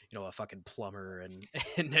a fucking plumber and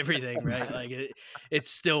and everything, right? Like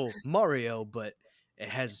it's still Mario, but it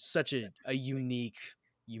has such a unique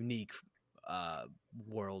uh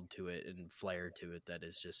world to it and flair to it that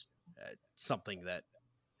is just something that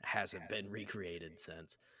hasn't been recreated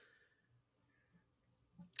since.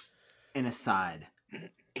 An aside,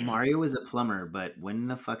 Mario is a plumber, but when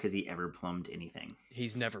the fuck has he ever plumbed anything?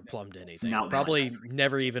 He's never plumbed anything. Not Probably once.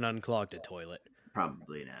 never even unclogged a toilet.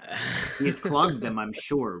 Probably not. He has clogged them, I'm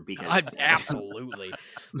sure, because Absolutely.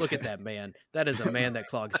 Look at that man. That is a man that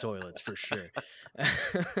clogs toilets for sure.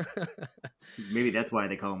 maybe that's why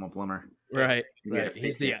they call him a plumber. Right, He's gotta right.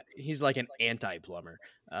 He's fix it. he's like an anti-plumber.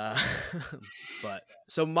 Uh, but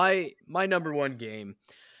so my number one game,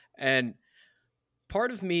 and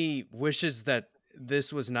part of me wishes that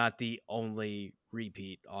this was not the only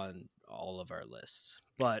repeat on all of our lists,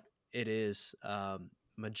 but it is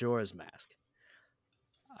Majora's Mask.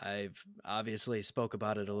 I've obviously spoke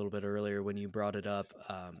about it a little bit earlier when you brought it up.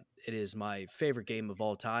 It is my favorite game of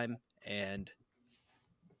all time, and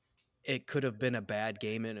it could have been a bad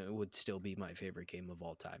game and it would still be my favorite game of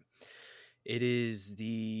all time. It is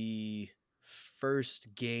the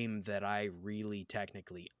first game that I really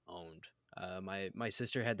technically owned. My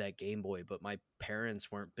sister had that Game Boy, but my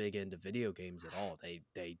parents weren't big into video games at all.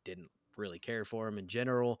 They didn't really care for them in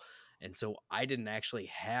general, and so I didn't actually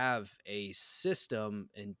have a system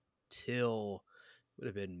until, would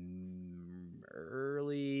have been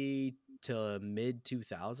early to mid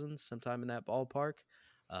 2000s, sometime in that ballpark.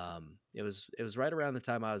 It was right around the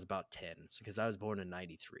time I was about 10, because I was born in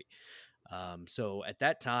 93. So at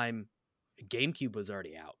that time, GameCube was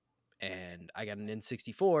already out, and I got an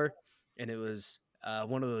N64, and it was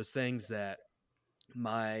one of those things that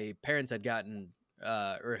my parents had gotten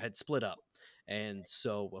or had split up. And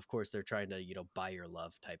so, of course, they're trying to, buy your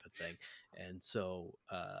love type of thing. And so,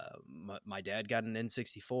 my dad got an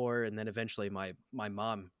N64, and then eventually my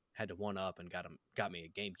mom had to one up and got me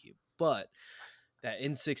a GameCube. But that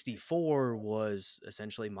N64 was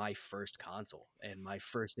essentially my first console and my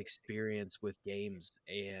first experience with games.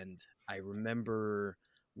 And I remember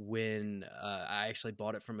when I actually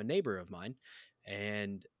bought it from a neighbor of mine,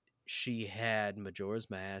 and she had Majora's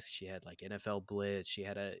Mask, she had like NFL Blitz, she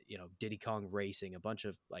had Diddy Kong Racing, a bunch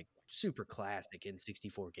of like super classic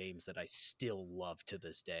N64 games that I still love to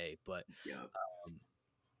this day. But Yeah. um,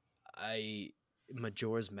 I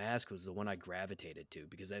Majora's Mask was the one I gravitated to,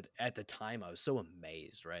 because at the time I was so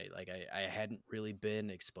amazed, right? Like I hadn't really been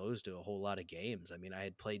exposed to a whole lot of games. I mean, I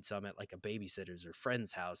had played some at like a babysitter's or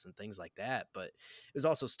friend's house and things like that, but it was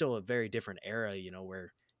also still a very different era,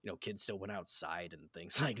 where kids still went outside and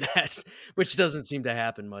things like that, which doesn't seem to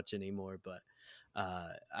happen much anymore. But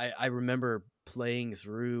I remember playing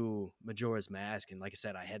through Majora's Mask, and like I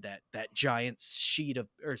said, I had that giant sheet of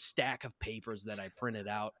or stack of papers that I printed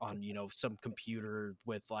out on some computer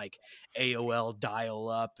with like AOL dial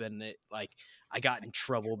up, and it like I got in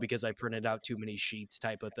trouble because I printed out too many sheets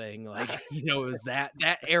type of thing. Like it was that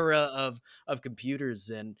era of computers,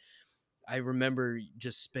 and I remember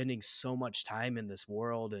just spending so much time in this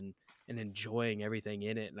world and enjoying everything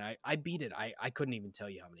in it. And I beat it. I couldn't even tell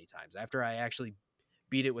you how many times. After I actually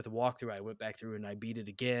beat it with a walkthrough, I went back through and I beat it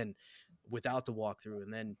again without the walkthrough,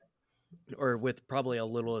 and then, or with probably a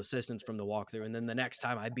little assistance from the walkthrough. And then the next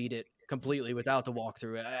time I beat it completely without the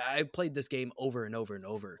walkthrough. I played this game over and over and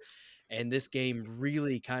over. And this game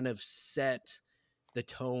really kind of set the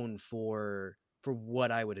tone for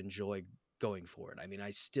what I would enjoy going forward. I mean, I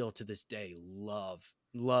still to this day love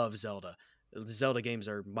Zelda. The Zelda games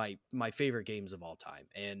are my favorite games of all time,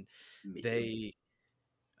 and Me too. they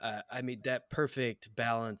I mean, that perfect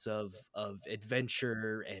balance of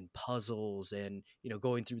adventure and puzzles, and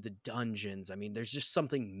going through the dungeons. I mean, there's just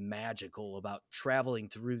something magical about traveling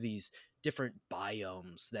through these different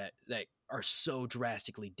biomes that are so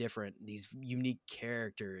drastically different. These unique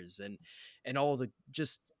characters and all the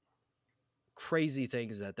just crazy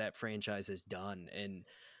things that franchise has done. And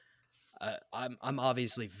I'm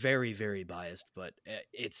obviously very, very biased, but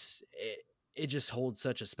it just holds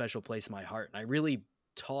such a special place in my heart. And I really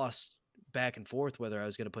tossed back and forth whether I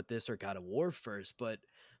was going to put this or God of War first, but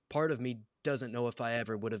part of me doesn't know if I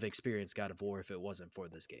ever would have experienced God of War if it wasn't for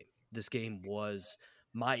this game. This game was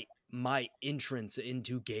my entrance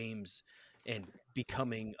into games and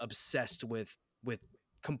becoming obsessed with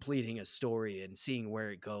completing a story and seeing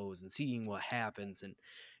where it goes and seeing what happens and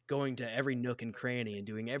going to every nook and cranny and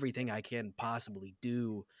doing everything I can possibly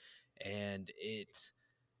do. And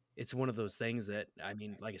it's one of those things that, I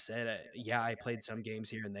mean, like I said, yeah, I played some games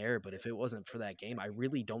here and there, but if it wasn't for that game, I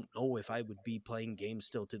really don't know if I would be playing games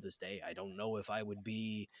still to this day. I don't know if I would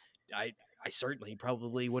be, I certainly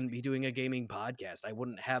probably wouldn't be doing a gaming podcast. I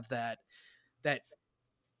wouldn't have that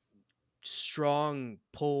strong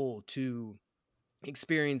pull to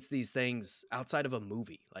experience these things outside of a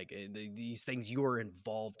movie, like these things you're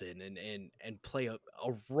involved in and play a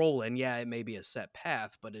role in. Yeah, it may be a set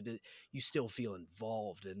path, but you still feel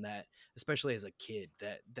involved in that, especially as a kid.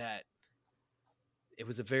 That it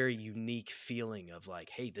was a very unique feeling of like,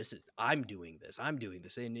 hey, I'm doing this,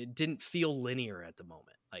 and it didn't feel linear at the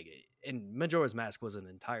moment. Like, and Majora's Mask wasn't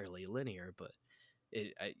entirely linear, but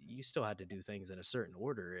you still had to do things in a certain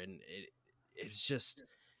order, and it's just,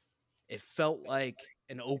 it felt like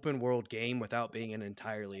an open world game without being an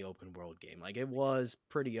entirely open world game. Like, it was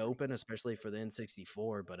pretty open, especially for the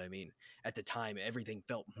N64. But I mean, at the time, everything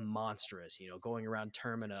felt monstrous, going around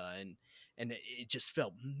Termina, and it just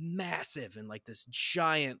felt massive and like this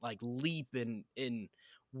giant like leap in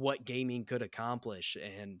what gaming could accomplish.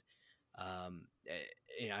 And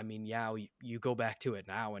I mean, yeah, you go back to it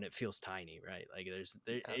now and it feels tiny, right? Like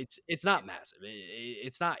Yeah. it's not massive.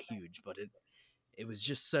 It's not huge, but it was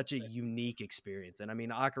just such a unique experience. And I mean,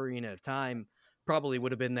 Ocarina of Time probably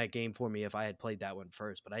would have been that game for me if I had played that one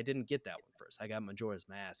first, but I didn't get that one first. I got Majora's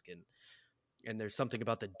Mask, and there's something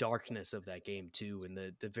about the darkness of that game too, and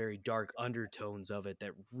the very dark undertones of it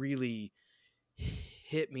that really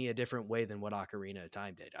hit me a different way than what Ocarina of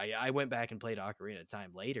Time did. I went back and played Ocarina of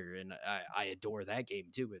Time later, and I adore that game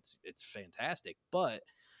too. It's fantastic, but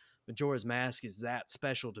Majora's Mask is that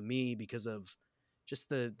special to me because of just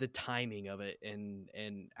the timing of it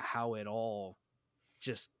and how it all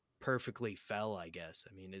just perfectly fell, I guess.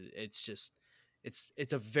 I mean, it's just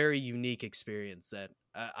it's a very unique experience that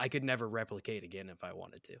I could never replicate again if I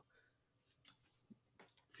wanted to.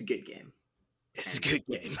 It's a good game. It's a good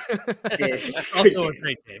game. It's Also a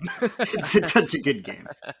great game. It's such a good game.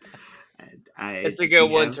 And It's a good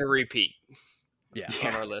one to repeat. Yeah.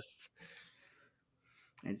 On our list.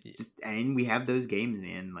 It's just, and we have those games,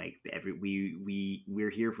 man. Like we're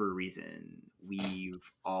here for a reason. We've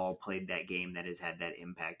all played that game that has had that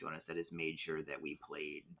impact on us, that has made sure that we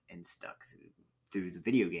played and stuck through the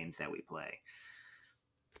video games that we play.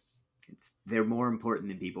 They're more important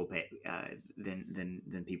than people pay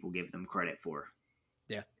than people give them credit for.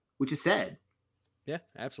 Yeah, which is sad. Yeah,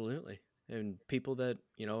 absolutely. And people that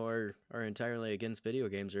are entirely against video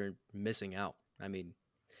games are missing out. I mean,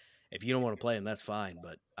 if you don't want to play them, that's fine,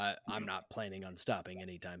 but I'm not planning on stopping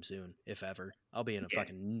anytime soon, if ever. I'll be in a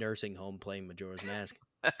fucking nursing home playing Majora's Mask.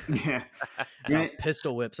 Yeah. And I'll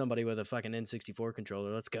pistol whip somebody with a fucking N64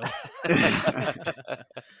 controller. Let's go.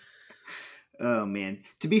 Oh, man.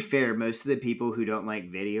 To be fair, most of the people who don't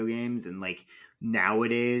like video games, and like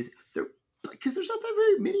nowadays, they're because there's not that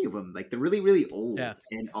very many of them. Like, they're really, really old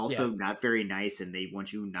and also not very nice, and they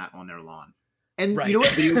want you not on their lawn. And you know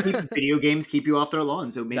what? Video games keep you off their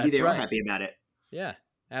lawn, so maybe they are happy about it. Yeah,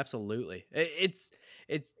 absolutely. It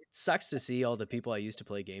sucks to see all the people I used to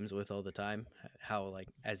play games with all the time, how like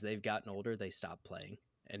as they've gotten older, they stop playing.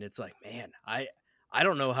 And it's like, man, I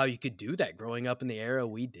don't know how you could do that growing up in the era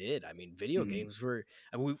we did. I mean, video games were,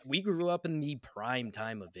 we grew up in the prime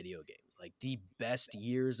time of video games, like the best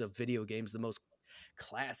years of video games, the most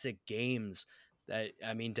classic games that,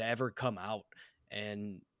 I mean, to ever come out.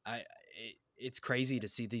 And it's crazy to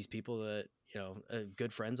see these people that,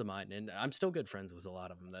 good friends of mine, and I'm still good friends with a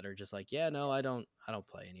lot of them, that are just like, yeah, no, I don't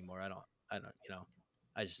play anymore. I don't,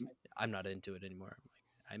 I'm not into it anymore. I'm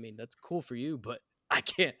like, I mean, that's cool for you, but I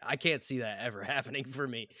can't see that ever happening for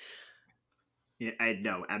me. Yeah,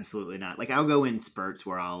 no, absolutely not. Like, I'll go in spurts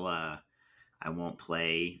where I won't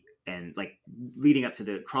play and like leading up to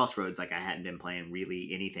the Crossroads, like I hadn't been playing really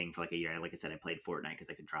anything for like a year. Like I said, I played Fortnite because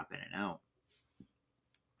I could drop in and out.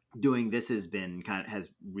 Doing this has been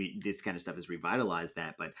this kind of stuff has revitalized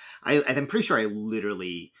that. But I'm pretty sure I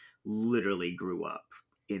literally grew up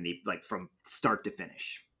in the like from start to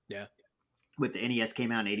finish. Yeah. With the NES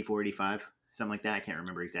came out in 84, 85, something like that. I can't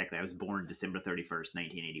remember exactly. I was born December 31st,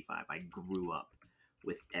 1985. I grew up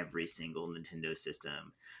with every single Nintendo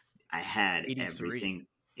system. I had 83. every single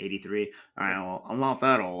 83. All right, well, I'm not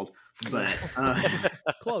that old, but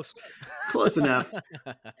close enough.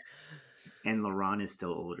 And LaRon is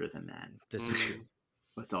still older than that. This is true.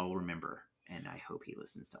 Let's all remember, and I hope he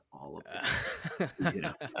listens to all of this. He's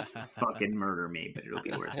gonna fucking murder me, but it'll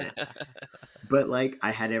be worth it. But like,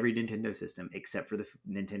 I had every Nintendo system except for the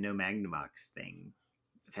Nintendo Magnavox thing.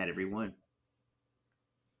 I've had every one.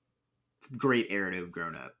 It's a great era to have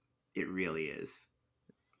grown up. It really is.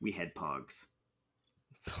 We had Pogs.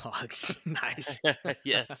 Pogs, nice.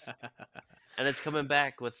 Yes, and it's coming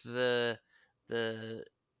back with the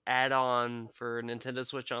add-on for Nintendo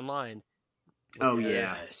Switch Online. Oh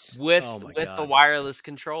yes. With oh my with God. the wireless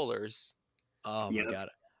controllers. Oh Yep. my God.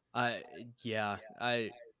 I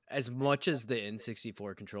as much as the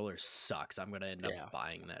N64 controller sucks, I'm gonna end up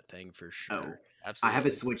buying that thing for sure. Oh, absolutely. I have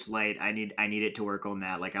a Switch Lite. I need it to work on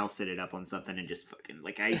that. Like, I'll set it up on something and just fucking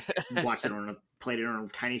like I watched it played it on a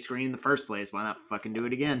tiny screen in the first place. Why not fucking do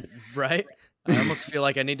it again? Right? I almost feel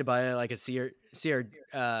like I need to buy like a CRV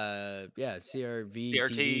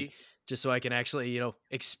TV just so I can actually,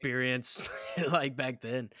 experience like back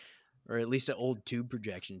then, or at least an old tube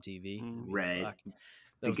projection TV. Right. Fuck.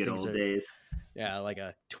 The good old days. Yeah, like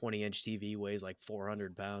a 20-inch TV weighs like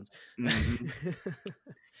 400 pounds. Mm-hmm.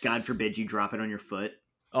 God forbid you drop it on your foot.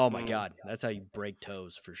 Oh my God, that's how you break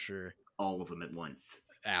toes for sure. All of them at once.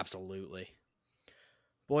 Absolutely.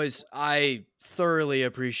 Boys, I thoroughly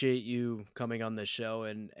appreciate you coming on this show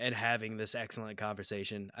and having this excellent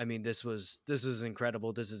conversation. I mean, this was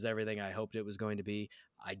incredible. This is everything I hoped it was going to be.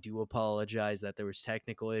 I do apologize that there was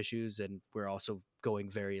technical issues, and we're also going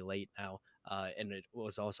very late now. And it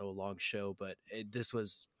was also a long show, but this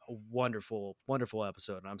was a wonderful, wonderful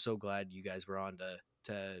episode. And I'm so glad you guys were on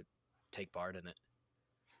to take part in it.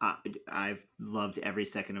 I've loved every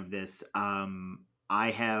second of this.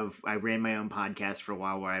 I ran my own podcast for a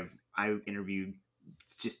while where I interviewed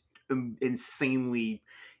just insanely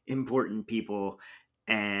important people,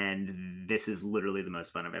 and this is literally the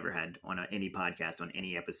most fun I've ever had on any podcast on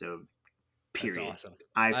any episode. Period. That's awesome.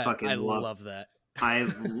 I love that.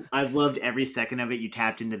 I've loved every second of it. We've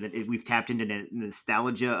tapped into the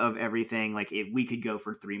nostalgia of everything. Like, if we could go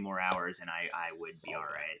for 3 more hours, and I would be all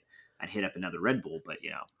right. I'd hit up another Red Bull, but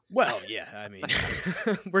Well, yeah, I mean,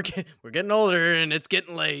 we're getting older and it's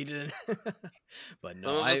getting late, but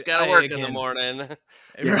no, I gotta work in the morning.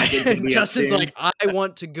 Right? Justin's like, I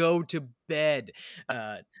want to go to bed,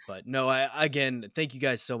 but no, again, thank you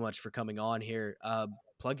guys so much for coming on here.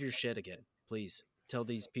 Plug your shit again, please. Tell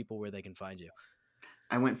these people where they can find you.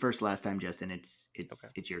 I went first last time, Justin. It's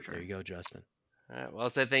your turn. There you go, Justin. All right, well, I'll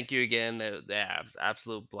say thank you again. Yeah, it was an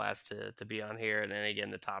absolute blast to be on here. And then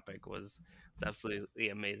again, the topic was absolutely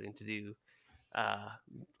amazing to do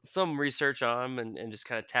some research on and just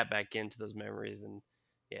kind of tap back into those memories. And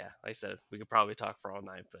yeah, like I said, we could probably talk for all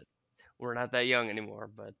night, but we're not that young anymore.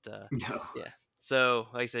 But no. Yeah. So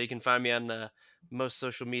like I said, you can find me on most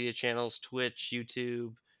social media channels: Twitch,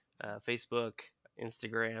 YouTube, Facebook,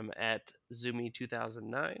 Instagram at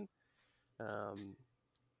Zoomy2009.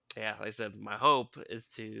 Yeah, like I said, my hope is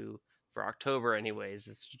for October anyways,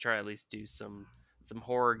 is to try at least do some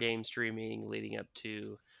horror game streaming leading up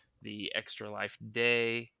to the Extra Life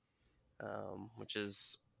Day, which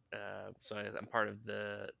is so I'm part of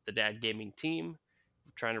the Dad Gaming team,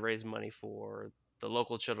 trying to raise money for the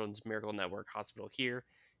local Children's Miracle Network hospital here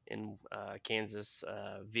in Kansas,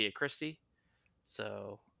 Via Christi.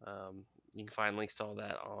 So you can find links to all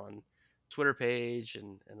that on Twitter page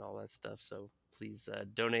and all that stuff. So please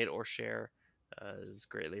donate or share is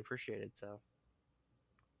greatly appreciated. So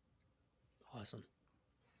awesome.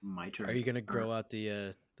 My turn. Are you gonna grow out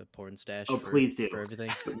the porn stash? Oh, please do. For everything.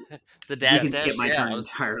 The dad you can stash, skip my turn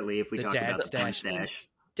entirely if we talk about the porn stash.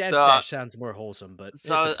 Dad stash sounds more wholesome, but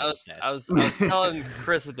so I was telling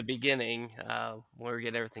Chris at the beginning when we were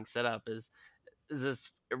getting everything set up is this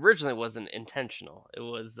originally wasn't intentional. It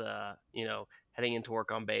was heading into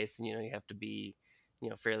work on base, and you have to be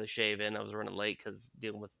fairly shaven. I was running late because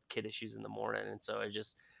dealing with kid issues in the morning, and so I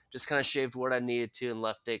just kind of shaved what I needed to and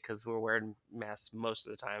left it because we're wearing masks most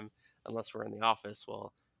of the time unless we're in the office.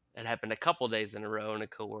 Well, it happened a couple days in a row, and a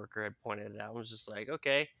coworker had pointed it out. I was just like,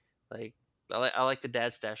 okay, like I like the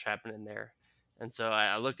dad stash happening there, And so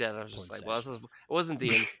I looked at it. I was just Porn like, well, stash. it wasn't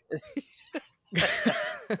the.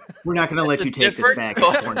 We're not going to let you take this back,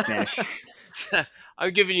 porn stash.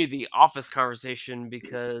 I'm giving you the office conversation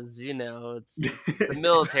because it's the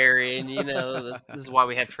military, and this is why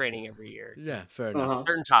we have training every year. Yeah, fair enough.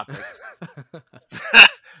 Certain topics.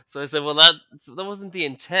 So I said, well, that wasn't the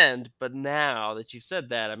intent, but now that you've said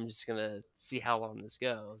that, I'm just gonna see how long this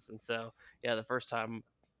goes. And so, yeah, the first time,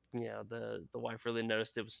 the wife really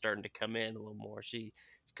noticed it was starting to come in a little more. She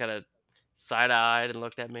kind of side-eyed and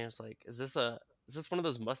looked at me and was like, is this one of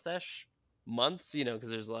those mustache months? Because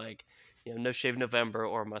there's like, no shave November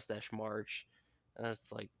or mustache March. And I was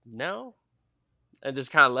like, no. And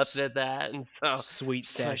just kind of left it at that. And so Sweet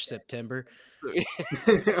just like, stash September. so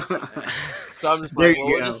I'm just There like, you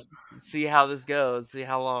well, we'll go. just see how this goes, see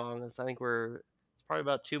how long. I think we're probably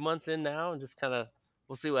about 2 months in now, and just kind of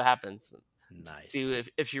we'll see what happens. Nice. See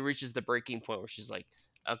if she reaches the breaking point where she's like,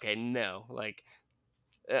 okay, no, like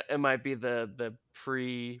it might be the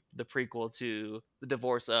prequel to the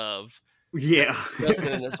divorce of Yeah. Justin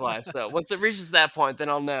and his wife. So once it reaches that point, then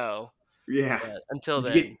I'll know. Yeah. But until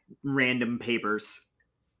You get then, random papers.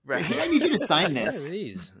 right. Hey, I need you to sign What are this.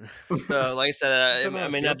 these? So like I said, Going on I a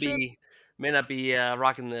may not field trip? be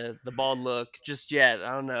rocking the bald look just yet.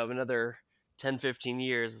 I don't know, another 10, 15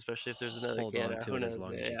 years, especially if there's another Hold kid. on to Who it as knows?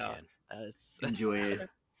 long as you Yeah, can. it's, Enjoy it.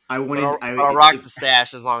 but I'll rock the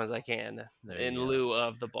stash as long as I can There in you go. lieu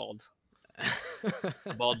of the bald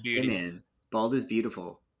Hey beauty. man, bald is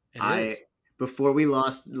beautiful. It is. Before we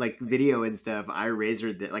lost like video and stuff, I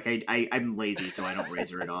razored it. Like I'm lazy, so I don't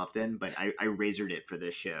razor it often, but I razored it for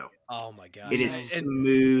this show. Oh my gosh. It is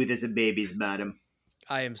smooth as a baby's bottom.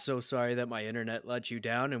 I am so sorry that my internet let you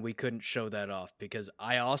down and we couldn't show that off because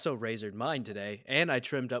I also razored mine today and I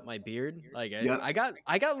trimmed up my beard. Like Yep.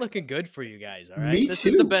 I got looking good for you guys. All right. Me This too.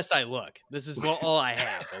 is the best I look. This is all I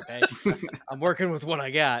have. Okay. I'm working with what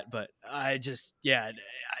I got, but I just,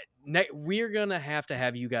 we're going to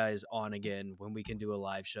have you guys on again when we can do a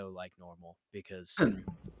live show like normal because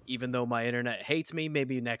even though my internet hates me,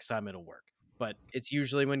 maybe next time it'll work. But it's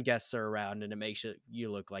usually when guests are around and it makes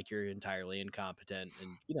you look like you're entirely incompetent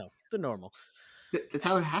and, the normal. That's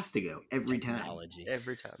how it has to go every Technology. time.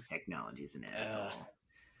 Every time. Technology is an asshole.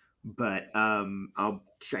 But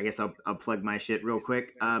I guess I'll plug my shit real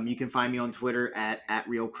quick. You can find me on Twitter at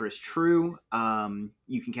 @RealChrisTrue.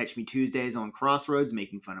 You can catch me Tuesdays on Crossroads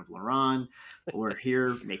making fun of LaRon, or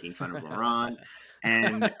here making fun of LaRon.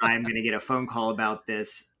 And I'm gonna get a phone call about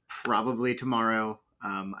this probably tomorrow.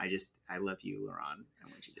 I love you, LaRon. I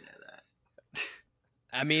want you to know that.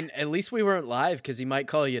 I mean, at least we weren't live because he might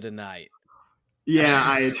call you tonight.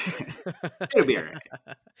 Yeah, it'll be all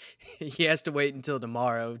right. He has to wait until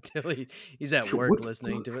tomorrow till he's at work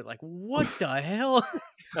listening to it. Like, what the hell?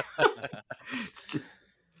 It's just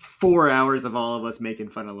 4 hours of all of us making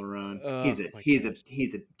fun of LaRon. He's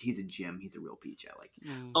a gem. He's a real peach. I like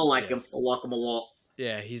him. I'll walk him a walk.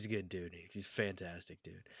 Yeah, he's a good dude. He's a fantastic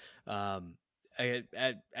dude.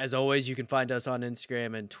 As always, you can find us on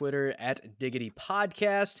Instagram and Twitter at Diggity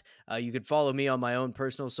Podcast. You can follow me on my own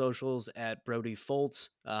personal socials at Brody Foltz.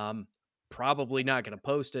 Probably not going to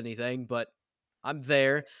post anything, but I'm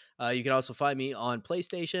there. You can also find me on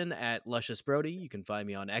PlayStation at Luscious Brody. You can find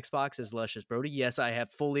me on Xbox as Luscious Brody. Yes, I have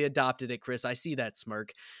fully adopted it, Chris. I see that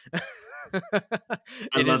smirk.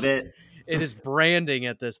 I love it. It is branding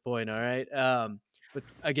at this point. All right. But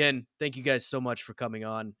again, thank you guys so much for coming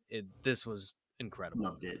on. This was incredible.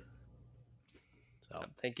 Loved it. So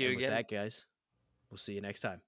thank you again. With that, guys, we'll see you next time.